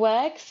kind of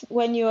works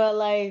when you are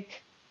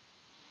like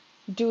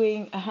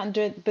doing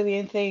 100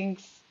 billion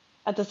things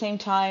at the same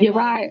time. You're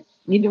right.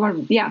 You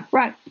do, yeah,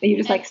 right. You're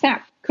just And like,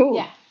 snap, cool.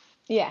 yeah,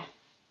 yeah.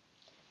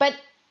 But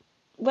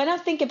when I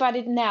think about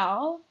it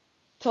now,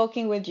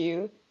 talking with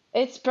you,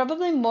 it's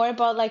probably more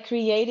about like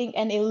creating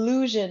an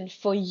illusion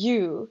for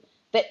you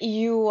that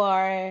you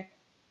are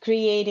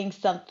creating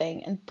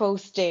something and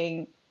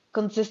posting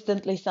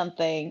consistently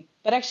something.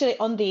 But actually,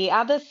 on the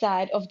other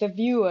side of the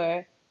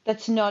viewer,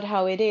 that's not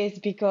how it is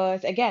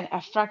because, again,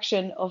 a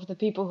fraction of the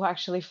people who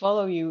actually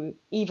follow you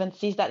even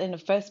sees that in the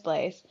first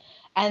place.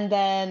 And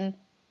then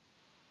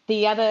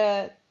the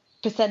other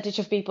percentage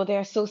of people, they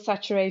are so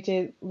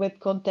saturated with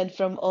content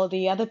from all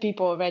the other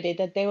people already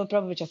that they will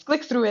probably just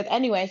click through it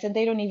anyways, and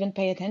they don't even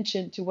pay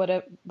attention to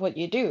what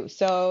you do.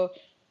 So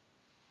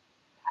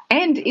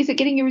And is it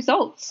getting your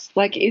results?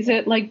 Like, is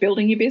it like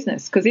building your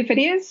business? Because if it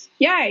is,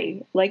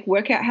 yay, like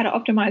work out how to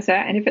optimize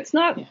that. And if it's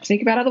not,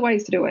 think about other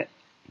ways to do it.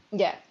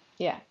 yeah,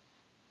 yeah.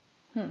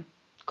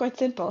 Quite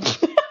simple.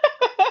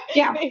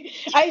 Yeah.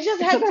 I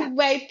just had to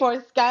wait for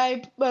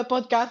Skype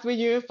podcast with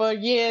you for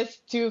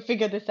years to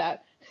figure this out.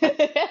 But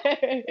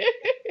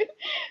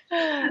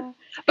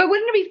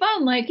wouldn't it be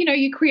fun? Like,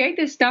 you create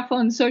this stuff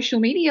on social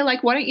media.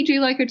 Like, why don't you do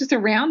like just a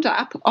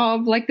roundup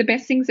of like the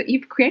best things that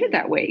you've created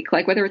that week?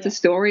 Like, whether it's a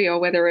story or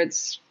whether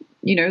it's,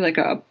 like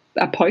a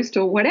post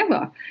or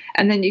whatever.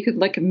 And then you could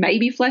like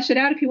maybe flesh it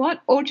out if you want,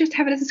 or just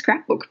have it as a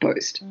scrapbook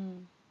post.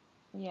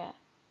 Yeah,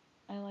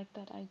 I like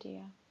that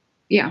idea.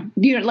 Yeah.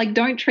 Like,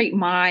 don't treat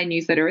my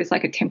newsletter as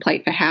like a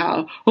template for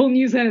how all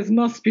newsletters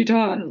must be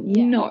done.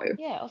 Yeah. No.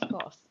 Yeah, of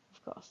course.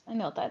 Of course. I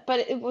know that.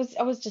 But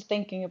I was just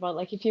thinking about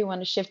like if you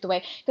want to shift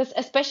away, because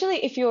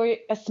especially if you're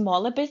a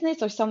smaller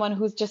business or someone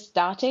who's just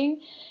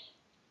starting,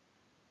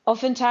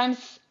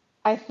 oftentimes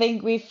I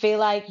think we feel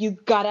like you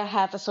gotta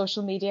have a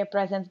social media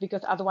presence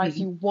because otherwise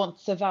you won't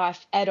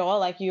survive at all.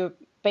 Like you're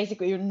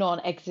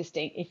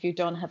non-existing if you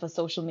don't have a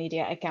social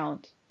media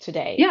account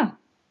today. Yeah.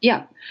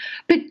 Yeah.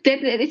 But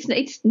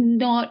it's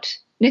not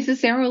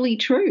necessarily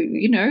true,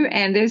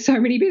 and there's so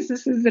many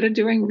businesses that are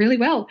doing really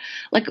well.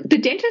 Like the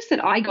dentist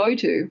that I go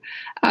to,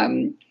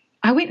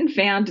 I went and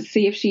found to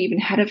see if she even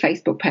had a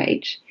Facebook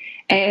page,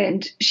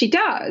 and she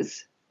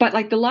does. But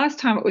like the last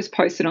time it was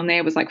posted on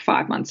there was like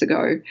 5 months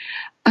ago.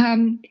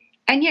 And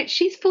yet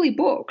she's fully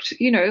booked,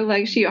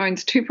 like she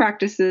owns 2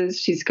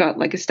 practices. She's got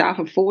like a staff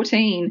of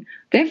 14.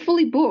 They're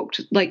fully booked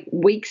like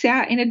weeks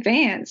out in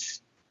advance.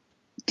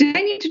 Do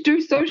they need to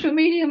do social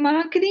media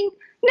marketing?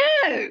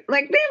 No,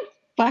 like they're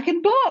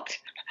fucking booked.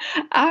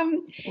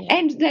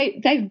 And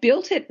they've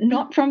built it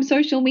not from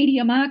social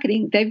media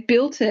marketing. They've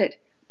built it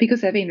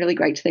because they've been really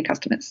great to their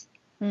customers.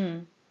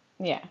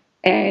 Yeah.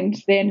 And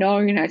they're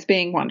known as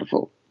being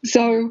wonderful.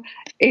 So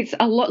it's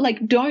a lot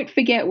like, don't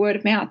forget word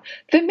of mouth.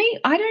 For me,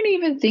 I don't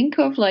even think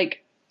of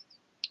like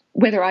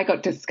whether I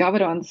got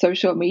discovered on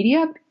social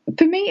media.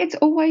 For me, it's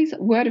always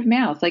word of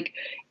mouth. Like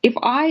if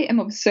I am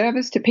of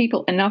service to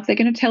people enough, they're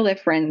going to tell their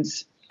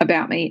friends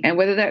about me. And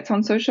whether that's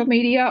on social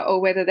media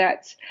or whether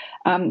that's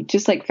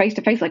just like face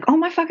to face, like, oh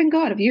my fucking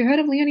God, have you heard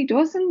of Leonie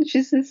Dawson?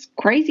 She's this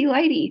crazy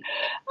lady.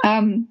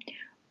 I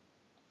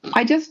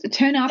just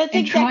turn up That's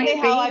and try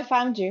exactly and how I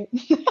found you.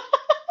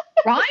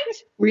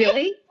 Right?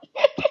 Really?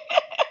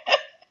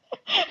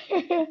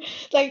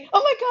 It's like,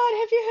 oh my God,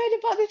 have you heard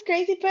about this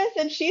crazy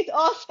person? She's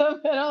awesome.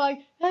 And I'm like,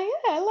 oh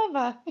yeah, I love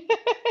her.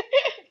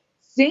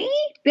 See?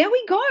 There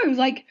we go.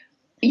 Like,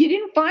 you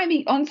didn't find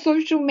me on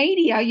social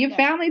media. You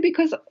found me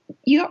because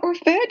you got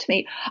referred to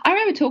me. I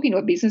remember talking to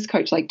a business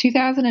coach like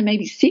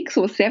 2006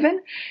 or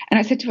 7, and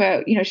I said to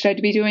her, should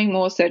I be doing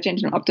more search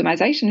engine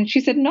optimization? And she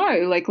said,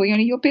 no, like,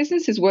 Leonie, your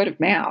business is word of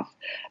mouth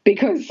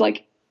because,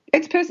 like,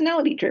 it's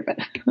personality driven,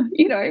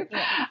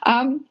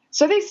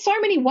 So there's so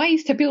many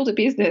ways to build a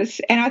business,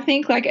 and I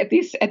think like at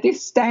this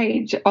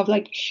stage of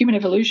like human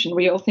evolution,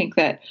 we all think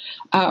that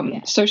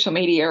social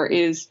media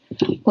is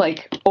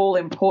like all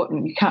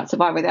important. You can't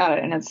survive without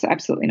it, and it's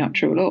absolutely not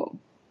true at all.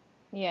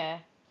 Yeah.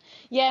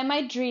 Yeah,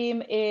 my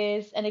dream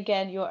is, and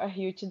again, you're a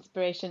huge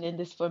inspiration in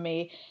this for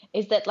me,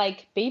 is that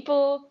like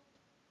people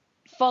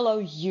follow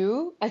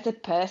you as a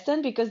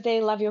person because they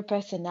love your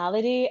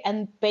personality,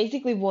 and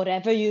basically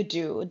whatever you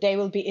do, they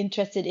will be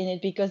interested in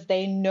it because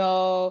they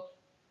know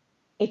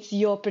it's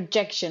your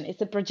projection.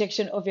 It's a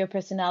projection of your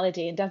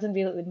personality. It doesn't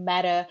really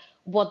matter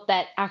what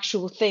that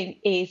actual thing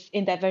is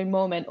in that very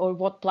moment or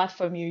what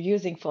platform you're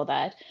using for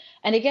that.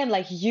 And again,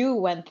 like you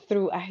went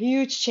through a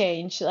huge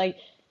change. Like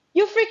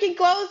you freaking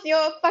closed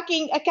your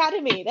fucking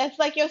academy. That's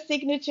like your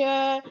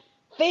signature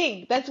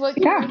thing. That's what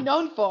you were Yeah.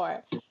 known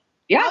for.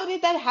 Yeah. How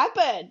did that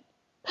happen?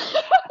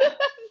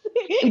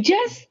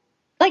 Just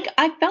like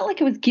I felt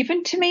like it was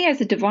given to me as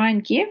a divine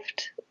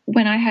gift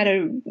when I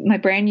had my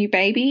brand new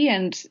baby,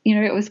 and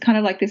it was kind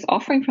of like this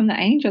offering from the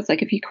angels,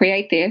 like if you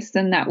create this,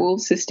 then that will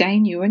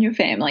sustain you and your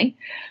family.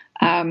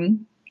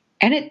 And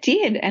it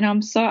did, and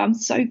I'm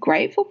so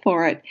grateful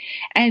for it.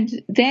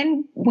 And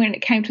then when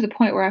it came to the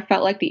point where I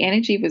felt like the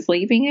energy was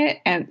leaving it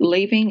and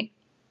leaving,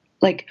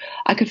 like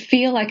I could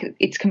feel like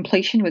its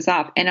completion was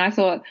up, and I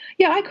thought,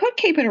 yeah, I could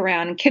keep it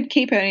around and could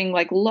keep earning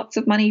like lots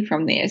of money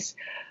from this.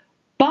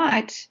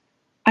 But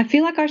I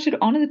feel like I should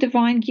honor the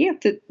divine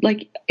gift that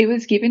like it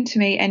was given to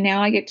me, and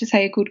now I get to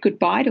say a good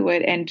goodbye to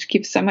it and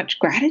give so much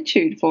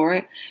gratitude for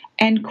it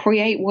and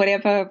create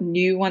whatever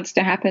new wants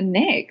to happen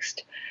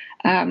next.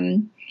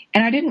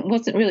 And I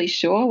wasn't really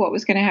sure what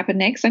was going to happen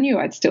next. I knew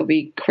I'd still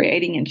be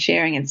creating and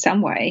sharing in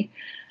some way.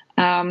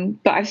 But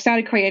I've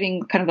started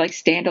creating kind of like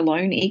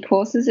standalone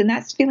e-courses, and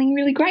that's feeling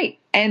really great.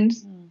 And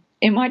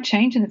it might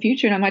change in the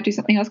future, and I might do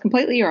something else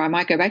completely, or I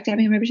might go back to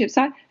having a membership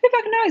site. Who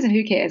fucking knows, and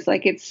who cares?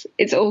 Like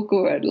it's all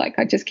good. Like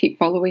I just keep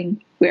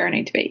following where I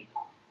need to be.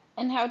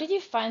 And how did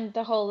you find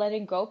the whole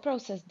letting go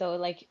process though?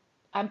 Like,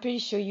 I'm pretty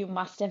sure you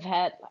must have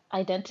had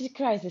identity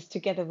crisis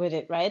together with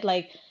it, right?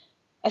 Like,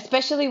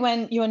 especially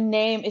when your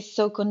name is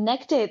so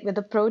connected with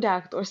a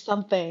product or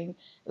something.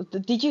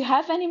 Did you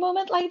have any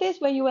moment like this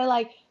where you were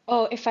like,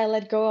 oh, if I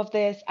let go of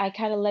this, I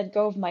kind of let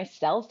go of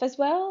myself as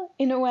well,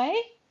 in a way?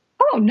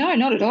 Oh no,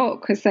 not at all.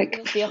 Because It like,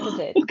 was the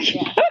opposite.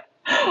 Yeah.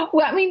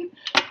 well, I mean,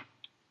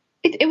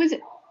 it was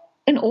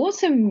an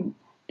awesome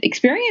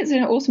experience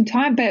and an awesome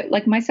time, but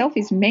like myself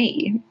is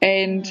me,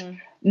 and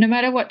no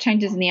matter what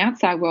changes in the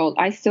outside world,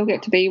 I still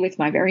get to be with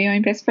my very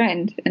own best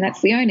friend, and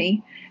that's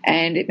Leonie.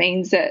 And it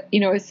means that,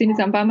 as soon as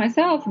I'm by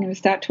myself, I'm going to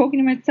start talking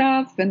to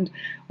myself, and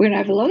we're going to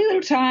have a lovely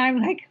little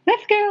time. Like,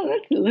 let's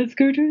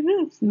go do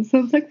this. And so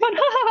it's like, fun.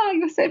 Ha ha ha,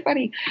 you're so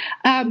funny.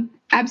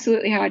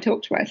 Absolutely how I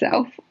talk to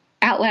myself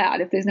out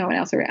loud if there's no one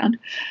else around.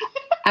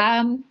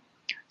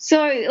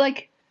 So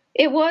like,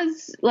 it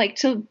was like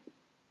to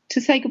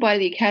say goodbye to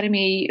the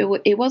academy.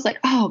 It was like,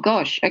 oh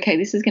gosh, okay,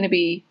 this is going to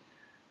be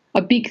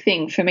a big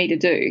thing for me to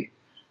do.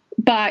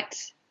 But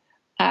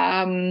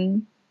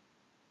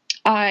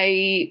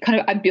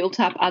I built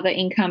up other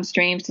income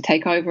streams to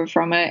take over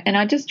from it, and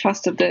I just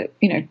trusted that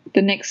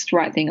the next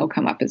right thing will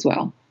come up as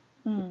well.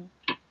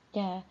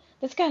 Yeah,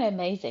 that's kind of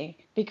amazing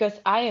because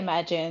I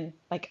imagine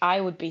like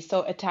I would be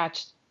so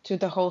attached to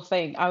the whole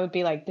thing. I would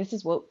be like, this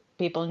is what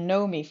people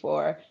know me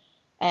for.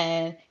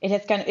 And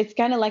it's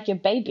kind of like your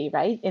baby,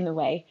 right? In a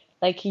way.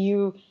 Like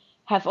you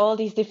have all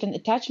these different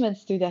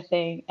attachments to that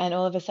thing, and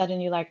all of a sudden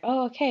you're like,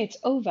 oh, okay, it's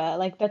over.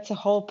 Like that's a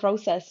whole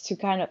process to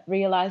kind of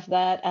realize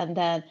that and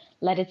then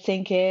let it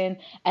sink in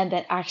and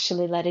then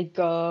actually let it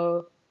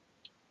go.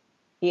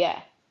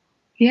 Yeah.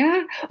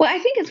 Yeah. Well, I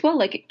think as well,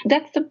 like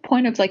that's the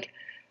point of like,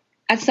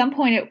 at some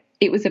point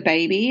it was a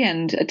baby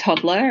and a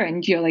toddler,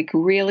 and you're like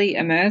really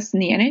immersed in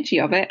the energy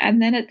of it.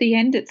 And then at the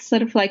end, it's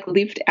sort of like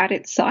lived out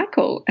its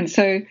cycle. And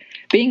so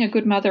being a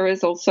good mother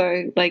is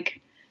also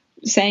like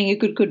saying a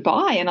good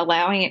goodbye and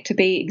allowing it to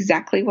be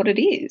exactly what it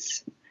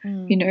is,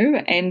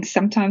 and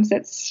sometimes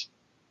that's,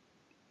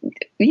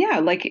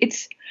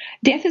 like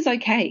death is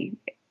okay.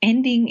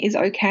 Ending is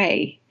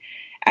okay.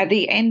 At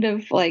the end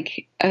of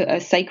like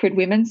a sacred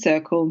women's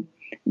circle,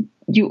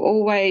 you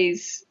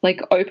always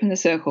like open the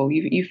circle,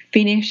 you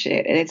finish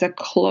it, it's a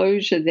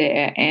closure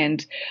there,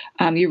 and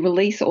you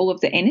release all of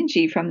the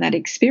energy from that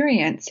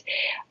experience.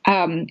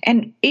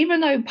 And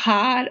even though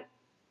part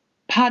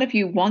of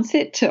you wants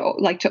it to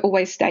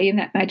always stay in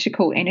that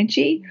magical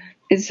energy,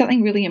 is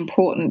something really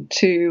important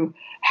to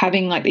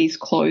having like these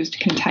closed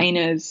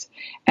containers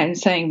and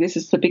saying this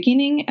is the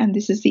beginning and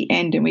this is the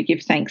end, and we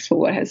give thanks for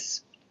what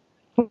has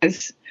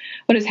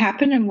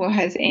happened and what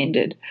has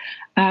ended.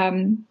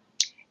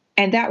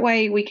 And that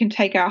way we can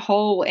take our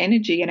whole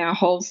energy and our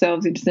whole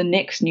selves into the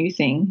next new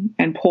thing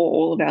and pour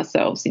all of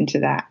ourselves into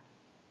that.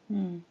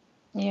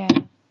 Yeah.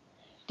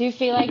 Do you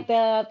feel like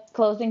the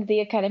closing the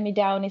academy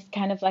down is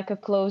kind of like a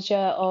closure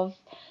of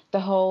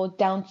the whole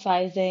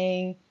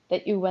downsizing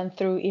that you went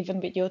through, even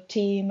with your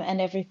team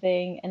and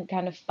everything, and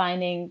kind of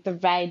finding the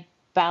right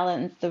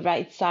balance, the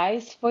right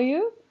size for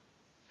you?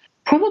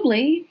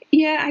 Probably,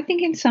 yeah. I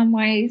think in some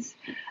ways,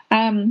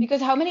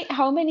 Because how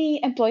many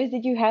employees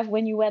did you have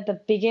when you were the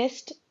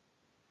biggest?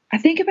 I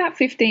think about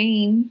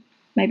 15,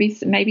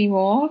 maybe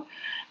more.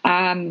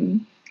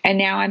 And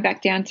now I'm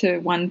back down to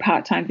one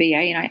part-time VA,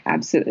 and I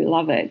absolutely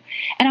love it.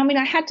 And I mean,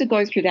 I had to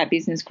go through that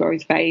business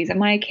growth phase, and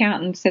my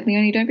accountant said,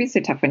 Leonie, don't be so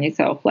tough on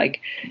yourself.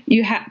 Like,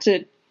 you had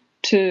to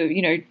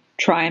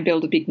try and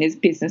build a big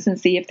business and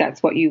see if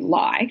that's what you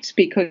liked,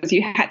 because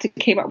you had to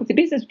keep up with the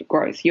business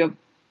growth. Your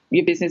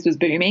business was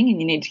booming, and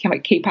you need to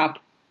keep up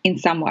in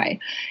some way.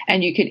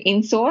 And you can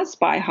insource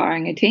by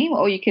hiring a team,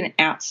 or you can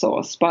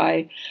outsource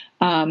by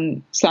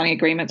signing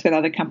agreements with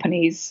other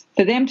companies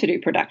for them to do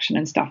production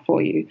and stuff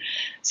for you.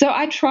 So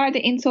I tried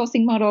the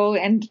insourcing model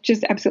and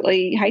just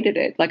absolutely hated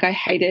it. Like, I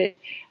hated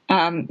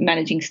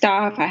managing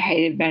staff. I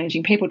hated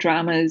managing people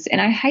dramas. And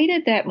I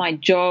hated that my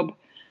job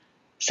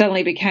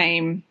suddenly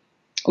became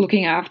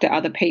looking after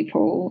other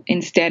people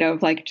instead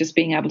of like just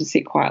being able to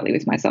sit quietly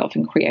with myself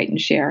and create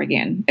and share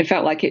again. It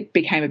felt like it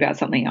became about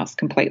something else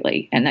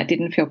completely, and that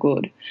didn't feel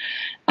good.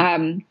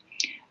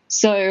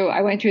 So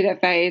I went through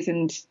that phase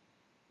and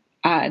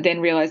then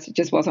realized it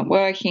just wasn't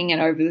working, and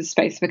over the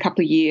space of a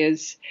couple of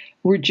years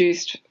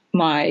reduced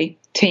my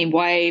team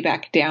way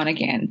back down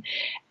again,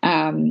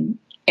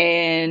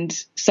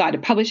 and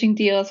started publishing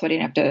deals, so I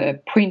didn't have to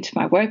print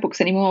my workbooks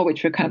anymore,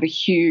 which were kind of a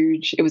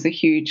huge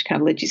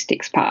kind of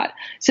logistics part.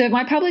 So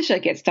my publisher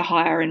gets to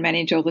hire and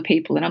manage all the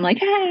people, and I'm like,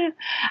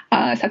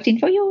 sucked in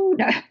for you.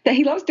 No,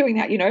 he loves doing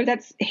that,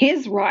 that's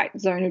his right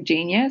zone of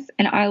genius,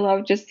 and I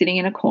love just sitting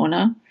in a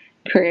corner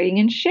creating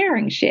and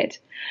sharing shit.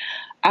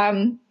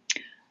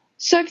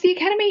 So for the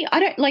academy, I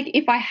don't like,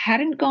 if I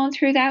hadn't gone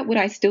through that, would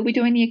I still be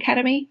doing the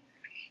academy?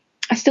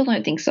 I still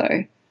don't think so.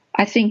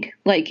 I think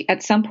like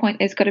at some point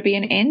there's got to be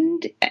an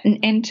end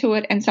to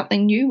it, and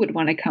something new would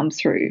want to come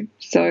through.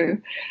 So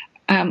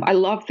I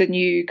love the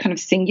new kind of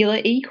singular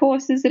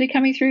e-courses that are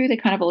coming through. They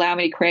kind of allow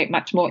me to create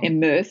much more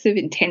immersive,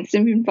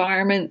 intensive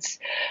environments,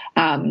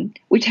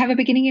 which have a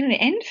beginning and an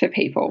end for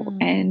people.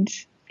 And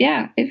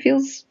yeah, it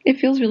feels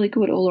really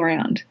good all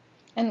around.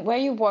 And were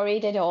you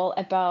worried at all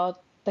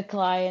about the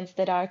clients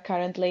that are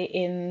currently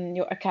in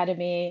your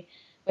academy?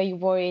 Were you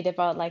worried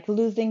about like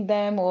losing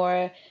them,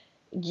 or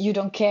you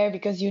don't care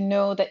because you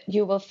know that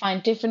you will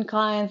find different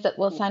clients that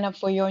will sign up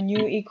for your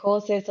new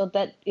e-courses, so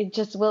that it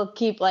just will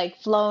keep like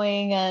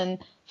flowing and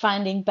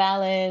finding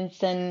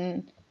balance,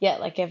 and yeah,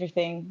 like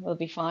everything will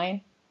be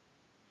fine?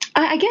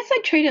 I guess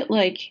I treat it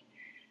like,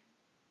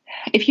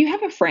 if you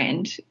have a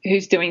friend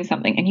who's doing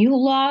something and you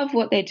love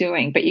what they're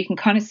doing, but you can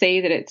kind of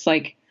see that it's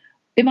like,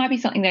 there might be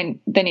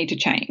something they need to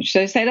change.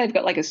 So say they've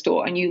got like a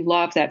store and you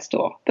love that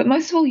store, but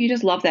most of all, you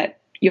just love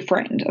your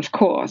friend, of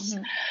course.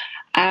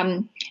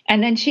 And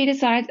then she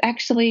decides,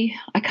 actually,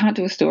 I can't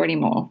do a store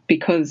anymore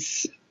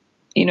because,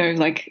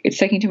 like it's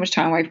taking too much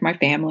time away from my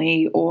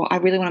family, or I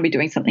really want to be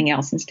doing something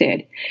else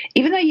instead.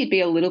 Even though you'd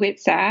be a little bit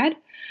sad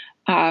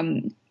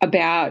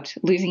about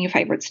losing your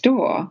favorite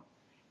store,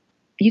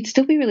 you'd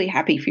still be really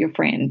happy for your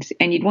friend,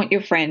 and you'd want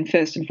your friend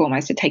first and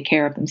foremost to take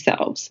care of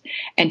themselves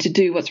and to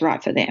do what's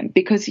right for them,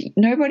 because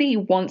nobody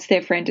wants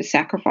their friend to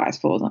sacrifice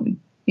for them.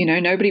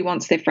 Nobody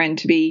wants their friend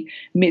to be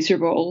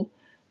miserable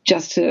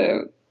just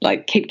to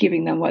like keep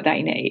giving them what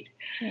they need.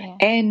 Yeah.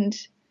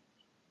 And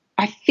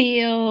I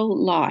feel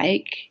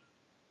like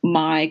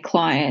my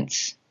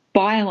clients,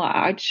 by and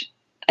large,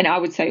 and I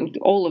would say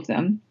all of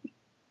them,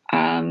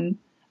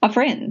 are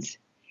friends.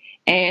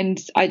 And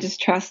I just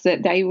trust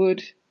that they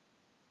would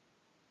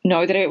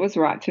know that it was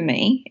right for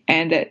me,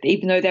 and that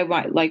even though they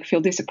might like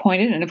feel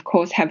disappointed and of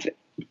course have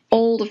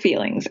all the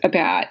feelings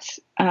about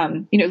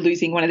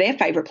losing one of their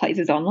favorite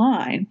places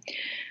online,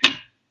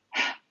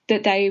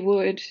 that they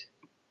would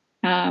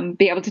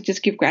be able to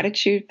just give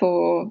gratitude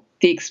for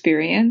the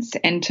experience,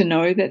 and to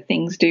know that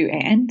things do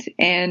end,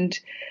 and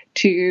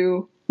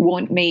to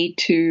want me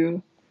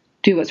to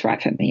do what's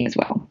right for me as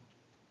well.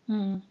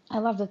 I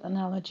love that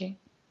analogy.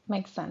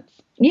 Makes sense.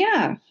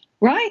 Yeah,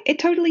 right? It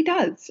totally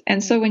does.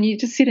 And so when you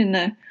just sit in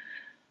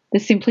the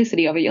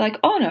simplicity of it, you're like,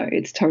 oh, no,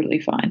 it's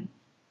totally fine.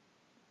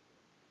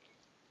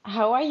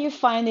 How are you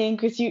finding,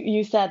 because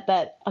you said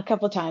that a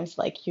couple of times,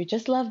 like you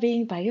just love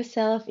being by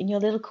yourself in your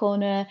little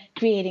corner,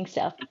 creating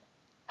stuff.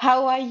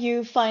 How are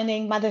you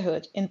finding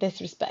motherhood in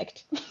this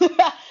respect?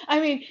 I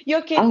mean,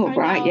 your kids are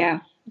right, now, yeah.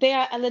 they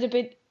are a little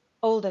bit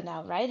older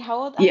now, right?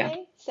 How old are Yeah.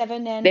 they?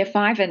 7 and They're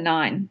 5 and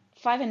 9.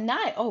 5 and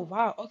 9. Oh,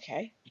 wow.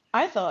 Okay.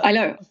 I thought I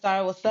know.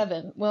 Sarah was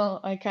 7. Well,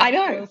 I I kind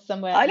of know. go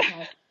somewhere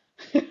I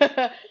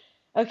else.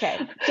 Okay.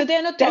 So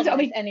they're not That's-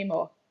 toddlers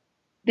anymore.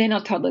 They're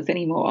not toddlers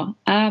anymore.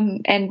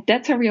 And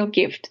that's a real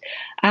gift.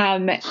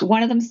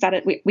 One of them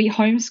started, we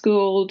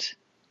homeschooled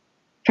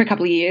for a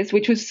couple of years,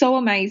 which was so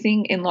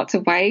amazing in lots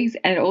of ways,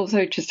 and it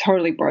also just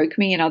totally broke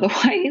me in other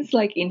ways,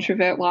 like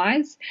introvert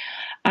wise.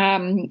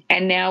 And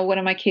now one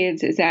of my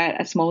kids is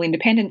at a small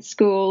independent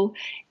school,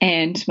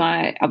 and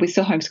I'll be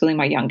still homeschooling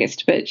my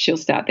youngest, but she'll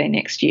start there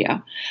next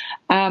year.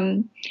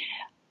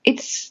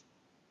 It's,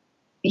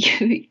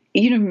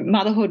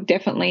 motherhood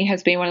definitely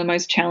has been one of the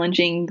most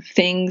challenging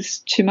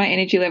things to my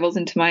energy levels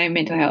and to my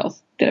mental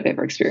health that I've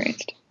ever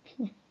experienced.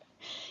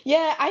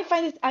 Yeah, I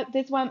find it,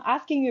 that's why I'm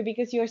asking you,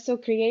 because you're so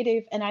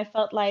creative, and I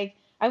felt like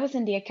I was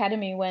in the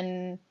academy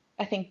when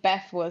I think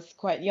Beth was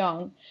quite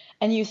young,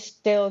 and you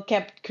still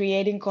kept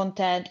creating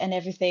content and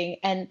everything.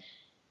 And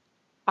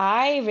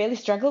I really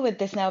struggle with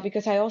this now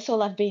because I also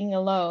love being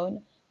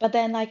alone. But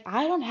then, like,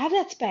 I don't have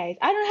that space.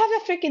 I don't have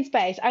that freaking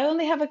space. I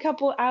only have a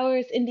couple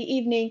hours in the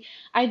evening.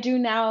 I do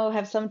now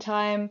have some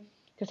time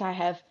because I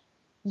have,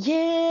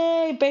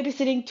 yay,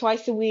 babysitting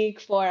twice a week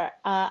for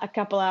a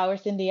couple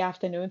hours in the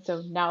afternoon.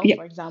 So now, Yeah.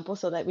 for example,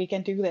 so that we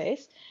can do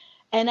this.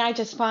 And I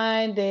just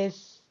find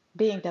this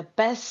being the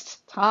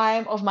best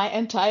time of my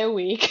entire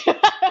week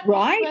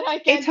Right? when I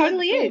It can just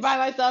totally be is. by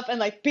myself and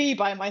like be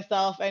by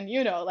myself and,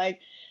 like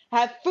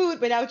have food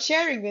without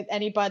sharing with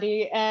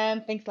anybody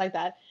and things like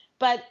that.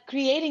 But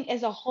creating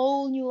is a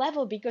whole new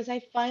level because I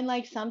find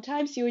like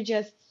sometimes you're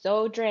just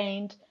so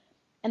drained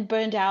and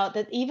burned out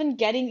that even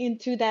getting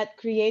into that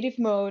creative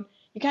mode,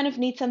 you kind of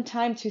need some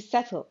time to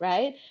settle,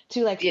 right?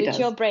 To like It switch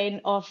your does. brain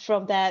off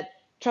from that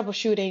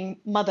troubleshooting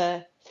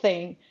mother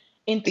thing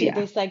into Yeah.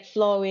 this like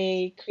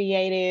flowy,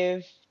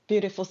 creative,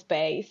 beautiful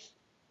space.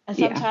 And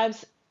Yeah.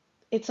 sometimes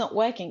it's not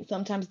working.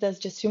 Sometimes there's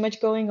just too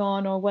much going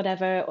on or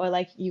whatever, or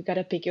like you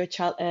gotta pick your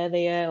child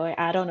earlier, or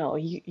I don't know,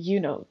 you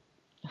know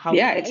how it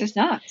Yeah. It's just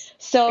works. nuts.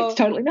 It's So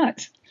totally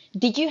nuts.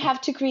 did you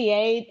have to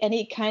create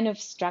any kind of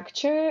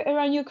structure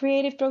around your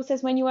creative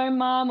process when you were a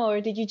mom, or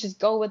did you just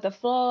go with the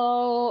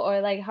flow, or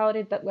like how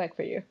did that work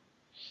for you?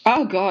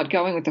 Oh God,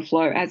 going with the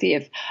flow as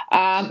if.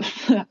 Um,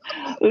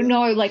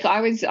 no, like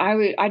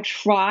I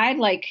tried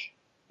like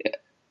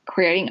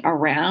creating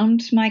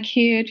around my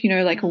kid,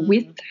 like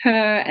with Mm,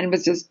 her, and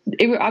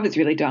I was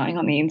really dying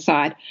on the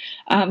inside.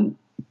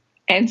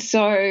 And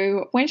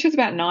so when she was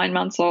about 9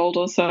 months old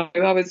or so,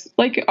 I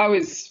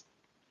was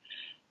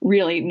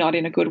really not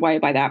in a good way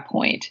by that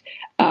point.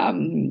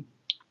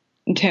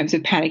 In terms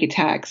of panic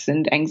attacks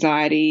and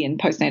anxiety and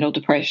postnatal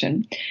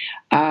depression.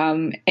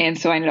 And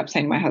so I ended up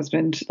saying to my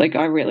husband, like,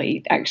 I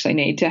really actually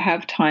need to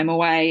have time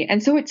away.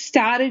 And so it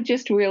started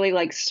just really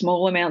like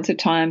small amounts of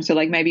time. So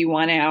like maybe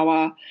 1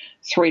 hour,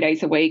 3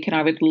 days a week, and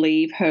I would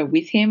leave her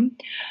with him.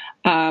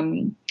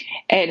 And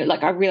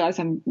like I realized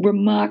I'm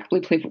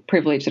remarkably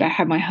privileged that I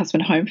have my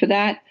husband home for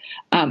that.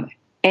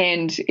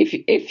 And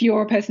if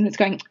you're a person that's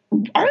going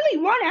only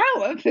 1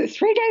 hour for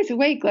 3 days a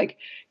week, like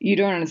you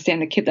don't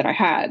understand the kid that I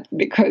had,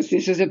 because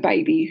this was a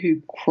baby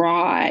who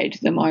cried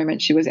the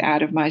moment she was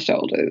out of my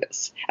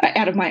shoulders,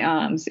 out of my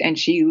arms, and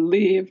she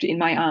lived in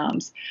my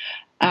arms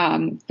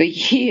for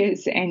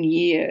years and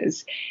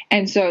years.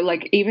 And so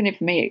like even if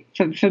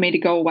for me to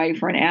go away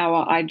for an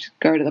hour, I'd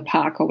go to the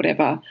park or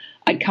whatever,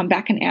 I'd come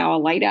back an hour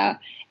later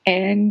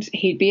and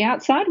he'd be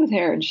outside with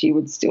her and she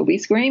would still be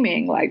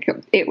screaming. Like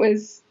it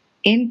was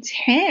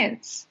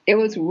intense. It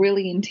was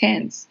really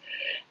intense.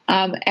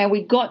 And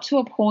we got to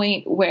a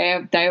point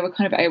where they were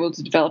kind of able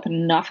to develop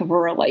enough of a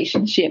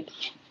relationship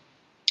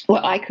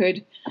where I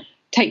could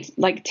take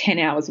like 10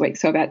 hours a week,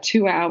 so about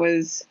 2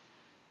 hours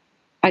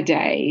a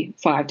day,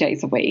 5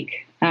 days a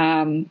week,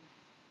 about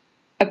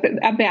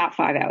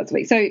 5 hours a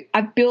week. So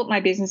I've built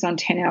my business on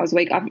 10 hours a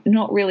week. I've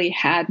not really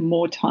had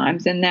more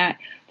times than that.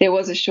 There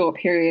was a short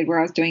period where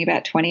I was doing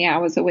about 20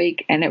 hours a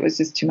week, and it was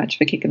just too much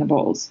of a kick in the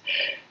balls.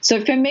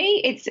 So for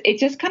me, it's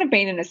just kind of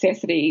been a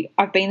necessity.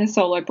 I've been a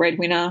solo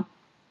breadwinner.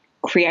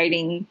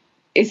 Creating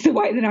is the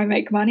way that I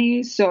make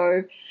money.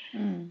 So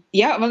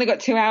yeah, I've only got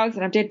 2 hours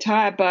and I'm dead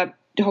tired, but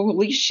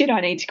holy shit,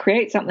 I need to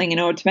create something in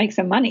order to make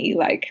some money.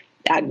 Like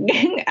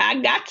I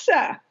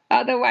gotcha.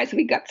 Otherwise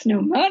we got no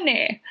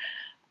money.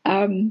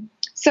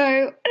 So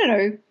I don't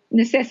know,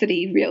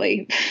 necessity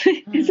really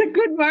is a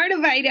good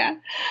motivator.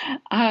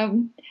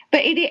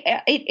 But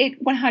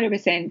it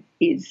 100%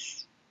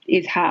 is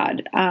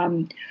hard.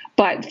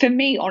 But for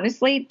me,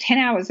 honestly, 10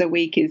 hours a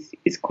week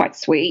is quite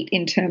sweet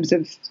in terms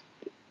of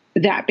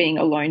that being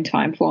alone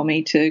time for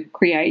me to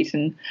create.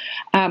 And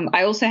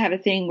I also have a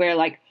thing where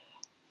like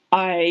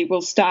I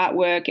will start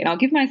work and I'll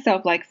give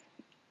myself like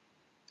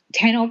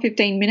 10 or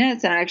 15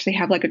 minutes, and I actually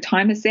have like a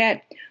timer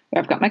set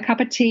where I've got my cup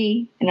of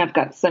tea and I've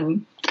got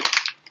some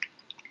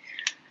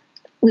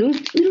little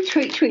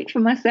treat for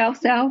myself,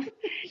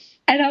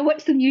 and I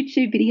watch some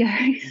YouTube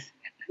videos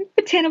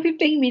for 10 or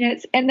 15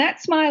 minutes, and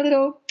that's my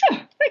little,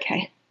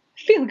 okay,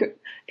 feel good,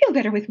 feel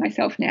better with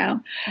myself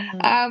now.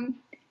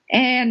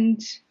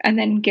 And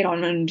then get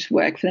on and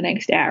work for the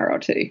next hour or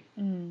two.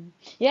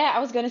 Yeah, I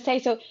was gonna say,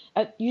 so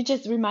you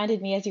just reminded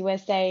me as you were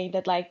saying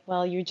that, like,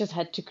 well, you just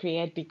had to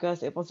create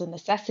because it was a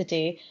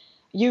necessity.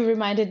 You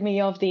reminded me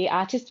of the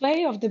Artist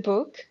Way of the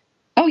book.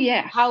 Oh,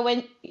 yeah.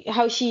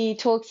 How she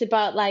talks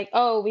about like,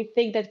 oh, we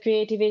think that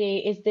creativity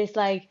is this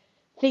like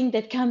thing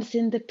that comes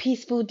in the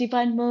peaceful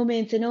divine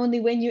moments and only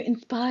when you're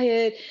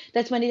inspired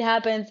that's when it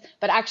happens,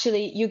 but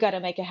actually you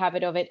gotta make a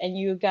habit of it and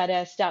you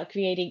gotta start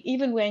creating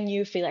even when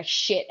you feel like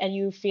shit and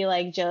you feel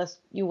like just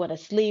you want to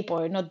sleep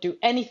or not do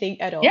anything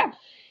at all. Yeah.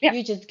 Yeah.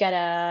 You just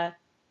gotta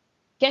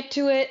get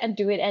to it and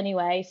do it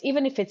anyways,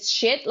 even if it's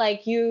shit.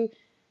 Like you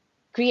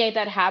create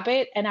that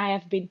habit, and I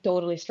have been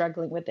totally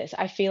struggling with this.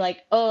 I feel like,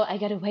 oh, I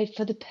gotta wait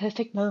for the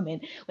perfect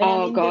moment when I'm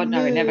Oh, in the God,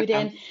 no, it never mood,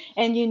 comes.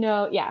 and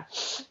yeah.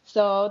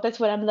 So that's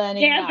what I'm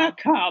learning Never now.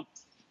 comes.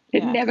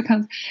 It Yeah. never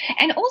comes.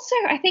 And also,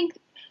 I think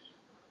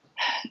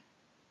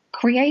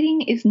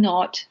creating is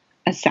not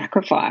a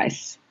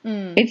sacrifice.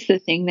 It's the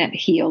thing that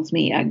heals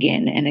me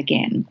again and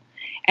again.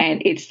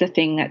 And it's the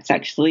thing that's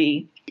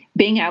actually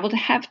being able to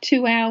have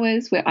 2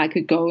 hours where I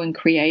could go and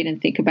create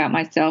and think about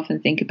myself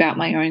and think about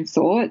my own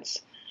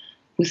thoughts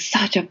was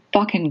such a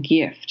fucking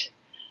gift.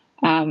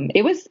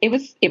 It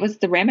was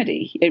the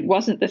remedy. It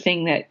wasn't the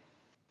thing that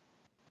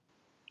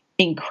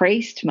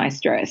increased my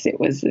stress. It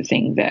was the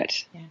thing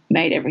that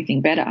made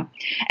everything better.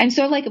 And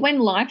so, like, when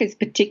life is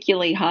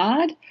particularly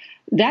hard,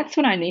 that's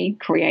when I need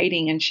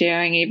creating and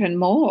sharing even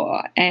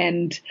more.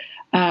 And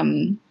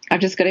I've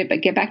just got to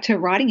get back to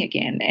writing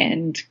again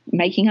and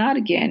making art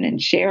again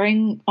and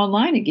sharing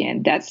online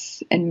again.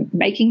 And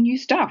making new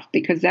stuff,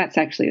 because that's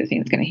actually the thing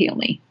that's going to heal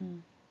me.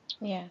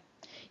 Yeah.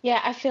 Yeah,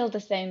 I feel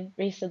the same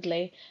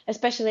recently,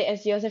 especially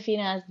as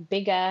Josefina is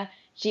bigger.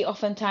 She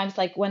oftentimes,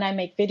 like when I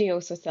make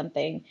videos or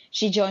something,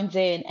 she joins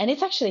in, and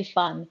it's actually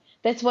fun.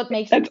 That's what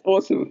makes That's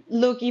awesome.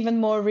 look even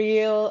more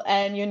real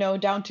and,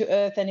 down to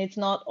earth. And it's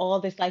not all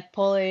this like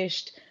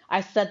polished, I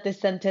said this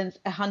sentence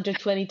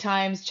 120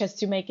 times just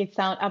to make it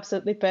sound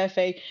absolutely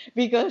perfect.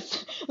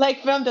 Because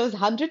like from those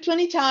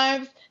 120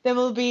 times, there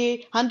will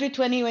be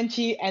 120 when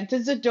she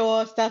enters the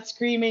door, starts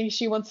screaming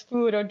she wants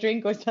food or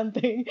drink or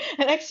something.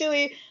 And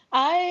actually,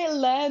 I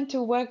learned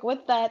to work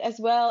with that as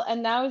well.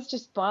 And now it's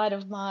just part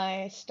of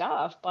my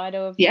stuff, part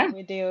of the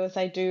videos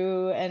I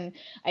do. And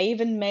I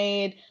even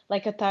made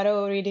like a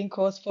tarot reading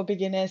course for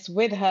beginners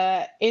with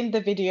her in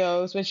the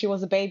videos when she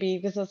was a baby,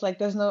 because I was like,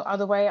 there's no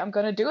other way I'm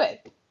going to do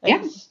it.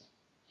 Like,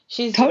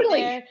 she's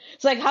totally there.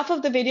 It's like half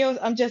of the videos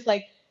I'm just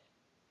like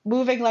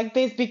moving like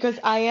this because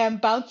I am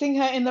bouncing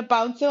her in the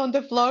bouncer on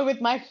the floor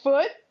with my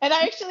foot. And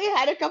I actually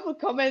had a couple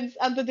comments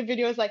under the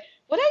videos like,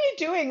 what are you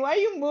doing? Why are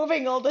you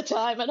moving all the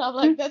time? And I'm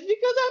like, that's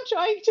because I'm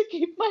trying to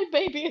keep my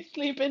baby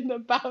asleep in the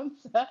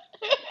bouncer.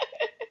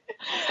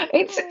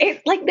 It's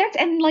like that's,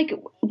 and like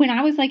when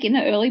I was like in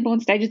the early born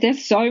stages,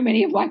 there's so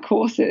many of my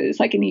courses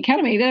like in the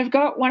academy that have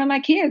got one of my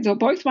kids or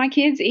both my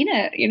kids in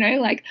it,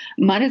 like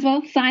might as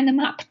well sign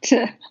them up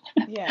to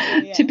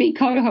to be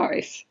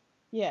co-hosts.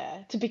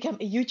 Yeah, to become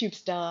a YouTube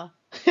star.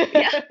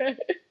 Yeah.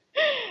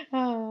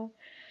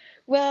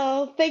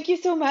 Well, thank you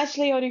so much,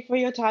 Leonie, for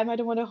your time. I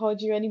don't want to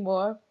hold you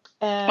anymore.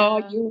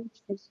 You,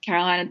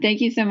 Carolina,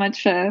 thank you so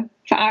much for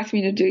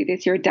asking me to do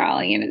this. You're a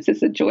darling, and it's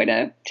just a joy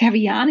to have a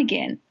yarn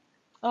again.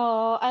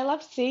 Oh, I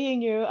love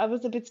seeing you. I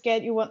was a bit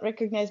scared you won't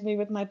recognize me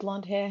with my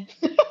blonde hair.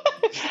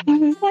 I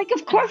was like,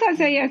 of course I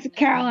say yes,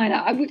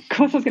 Carolina. Of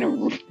course I was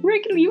going to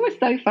recognize you. Were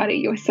so funny.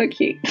 You were so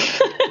cute.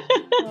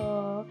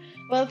 Oh,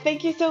 well,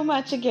 thank you so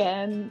much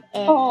again.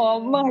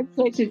 My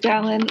pleasure,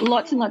 darling.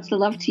 Lots and lots of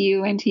love to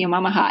you and to your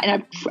mama heart.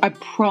 And I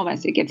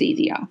promise it gets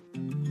easier.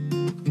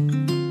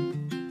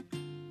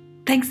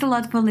 Thanks a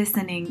lot for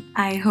listening.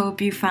 I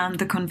hope you found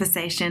the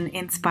conversation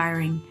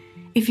inspiring.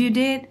 If you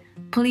did,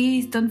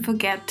 please don't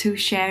forget to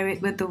share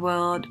it with the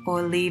world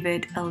or leave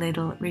it a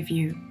little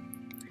review.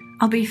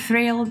 I'll be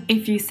thrilled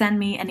if you send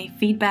me any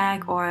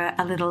feedback or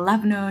a little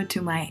love note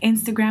to my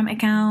Instagram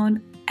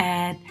account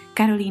at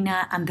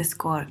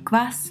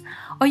Carolina_Kvass,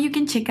 or you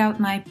can check out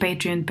my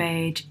Patreon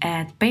page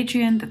at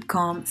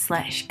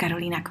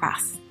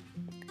patreon.com/CarolinaKvass.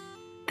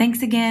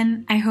 Thanks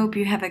again. I hope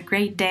you have a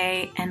great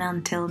day, and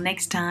until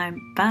next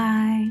time,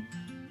 bye.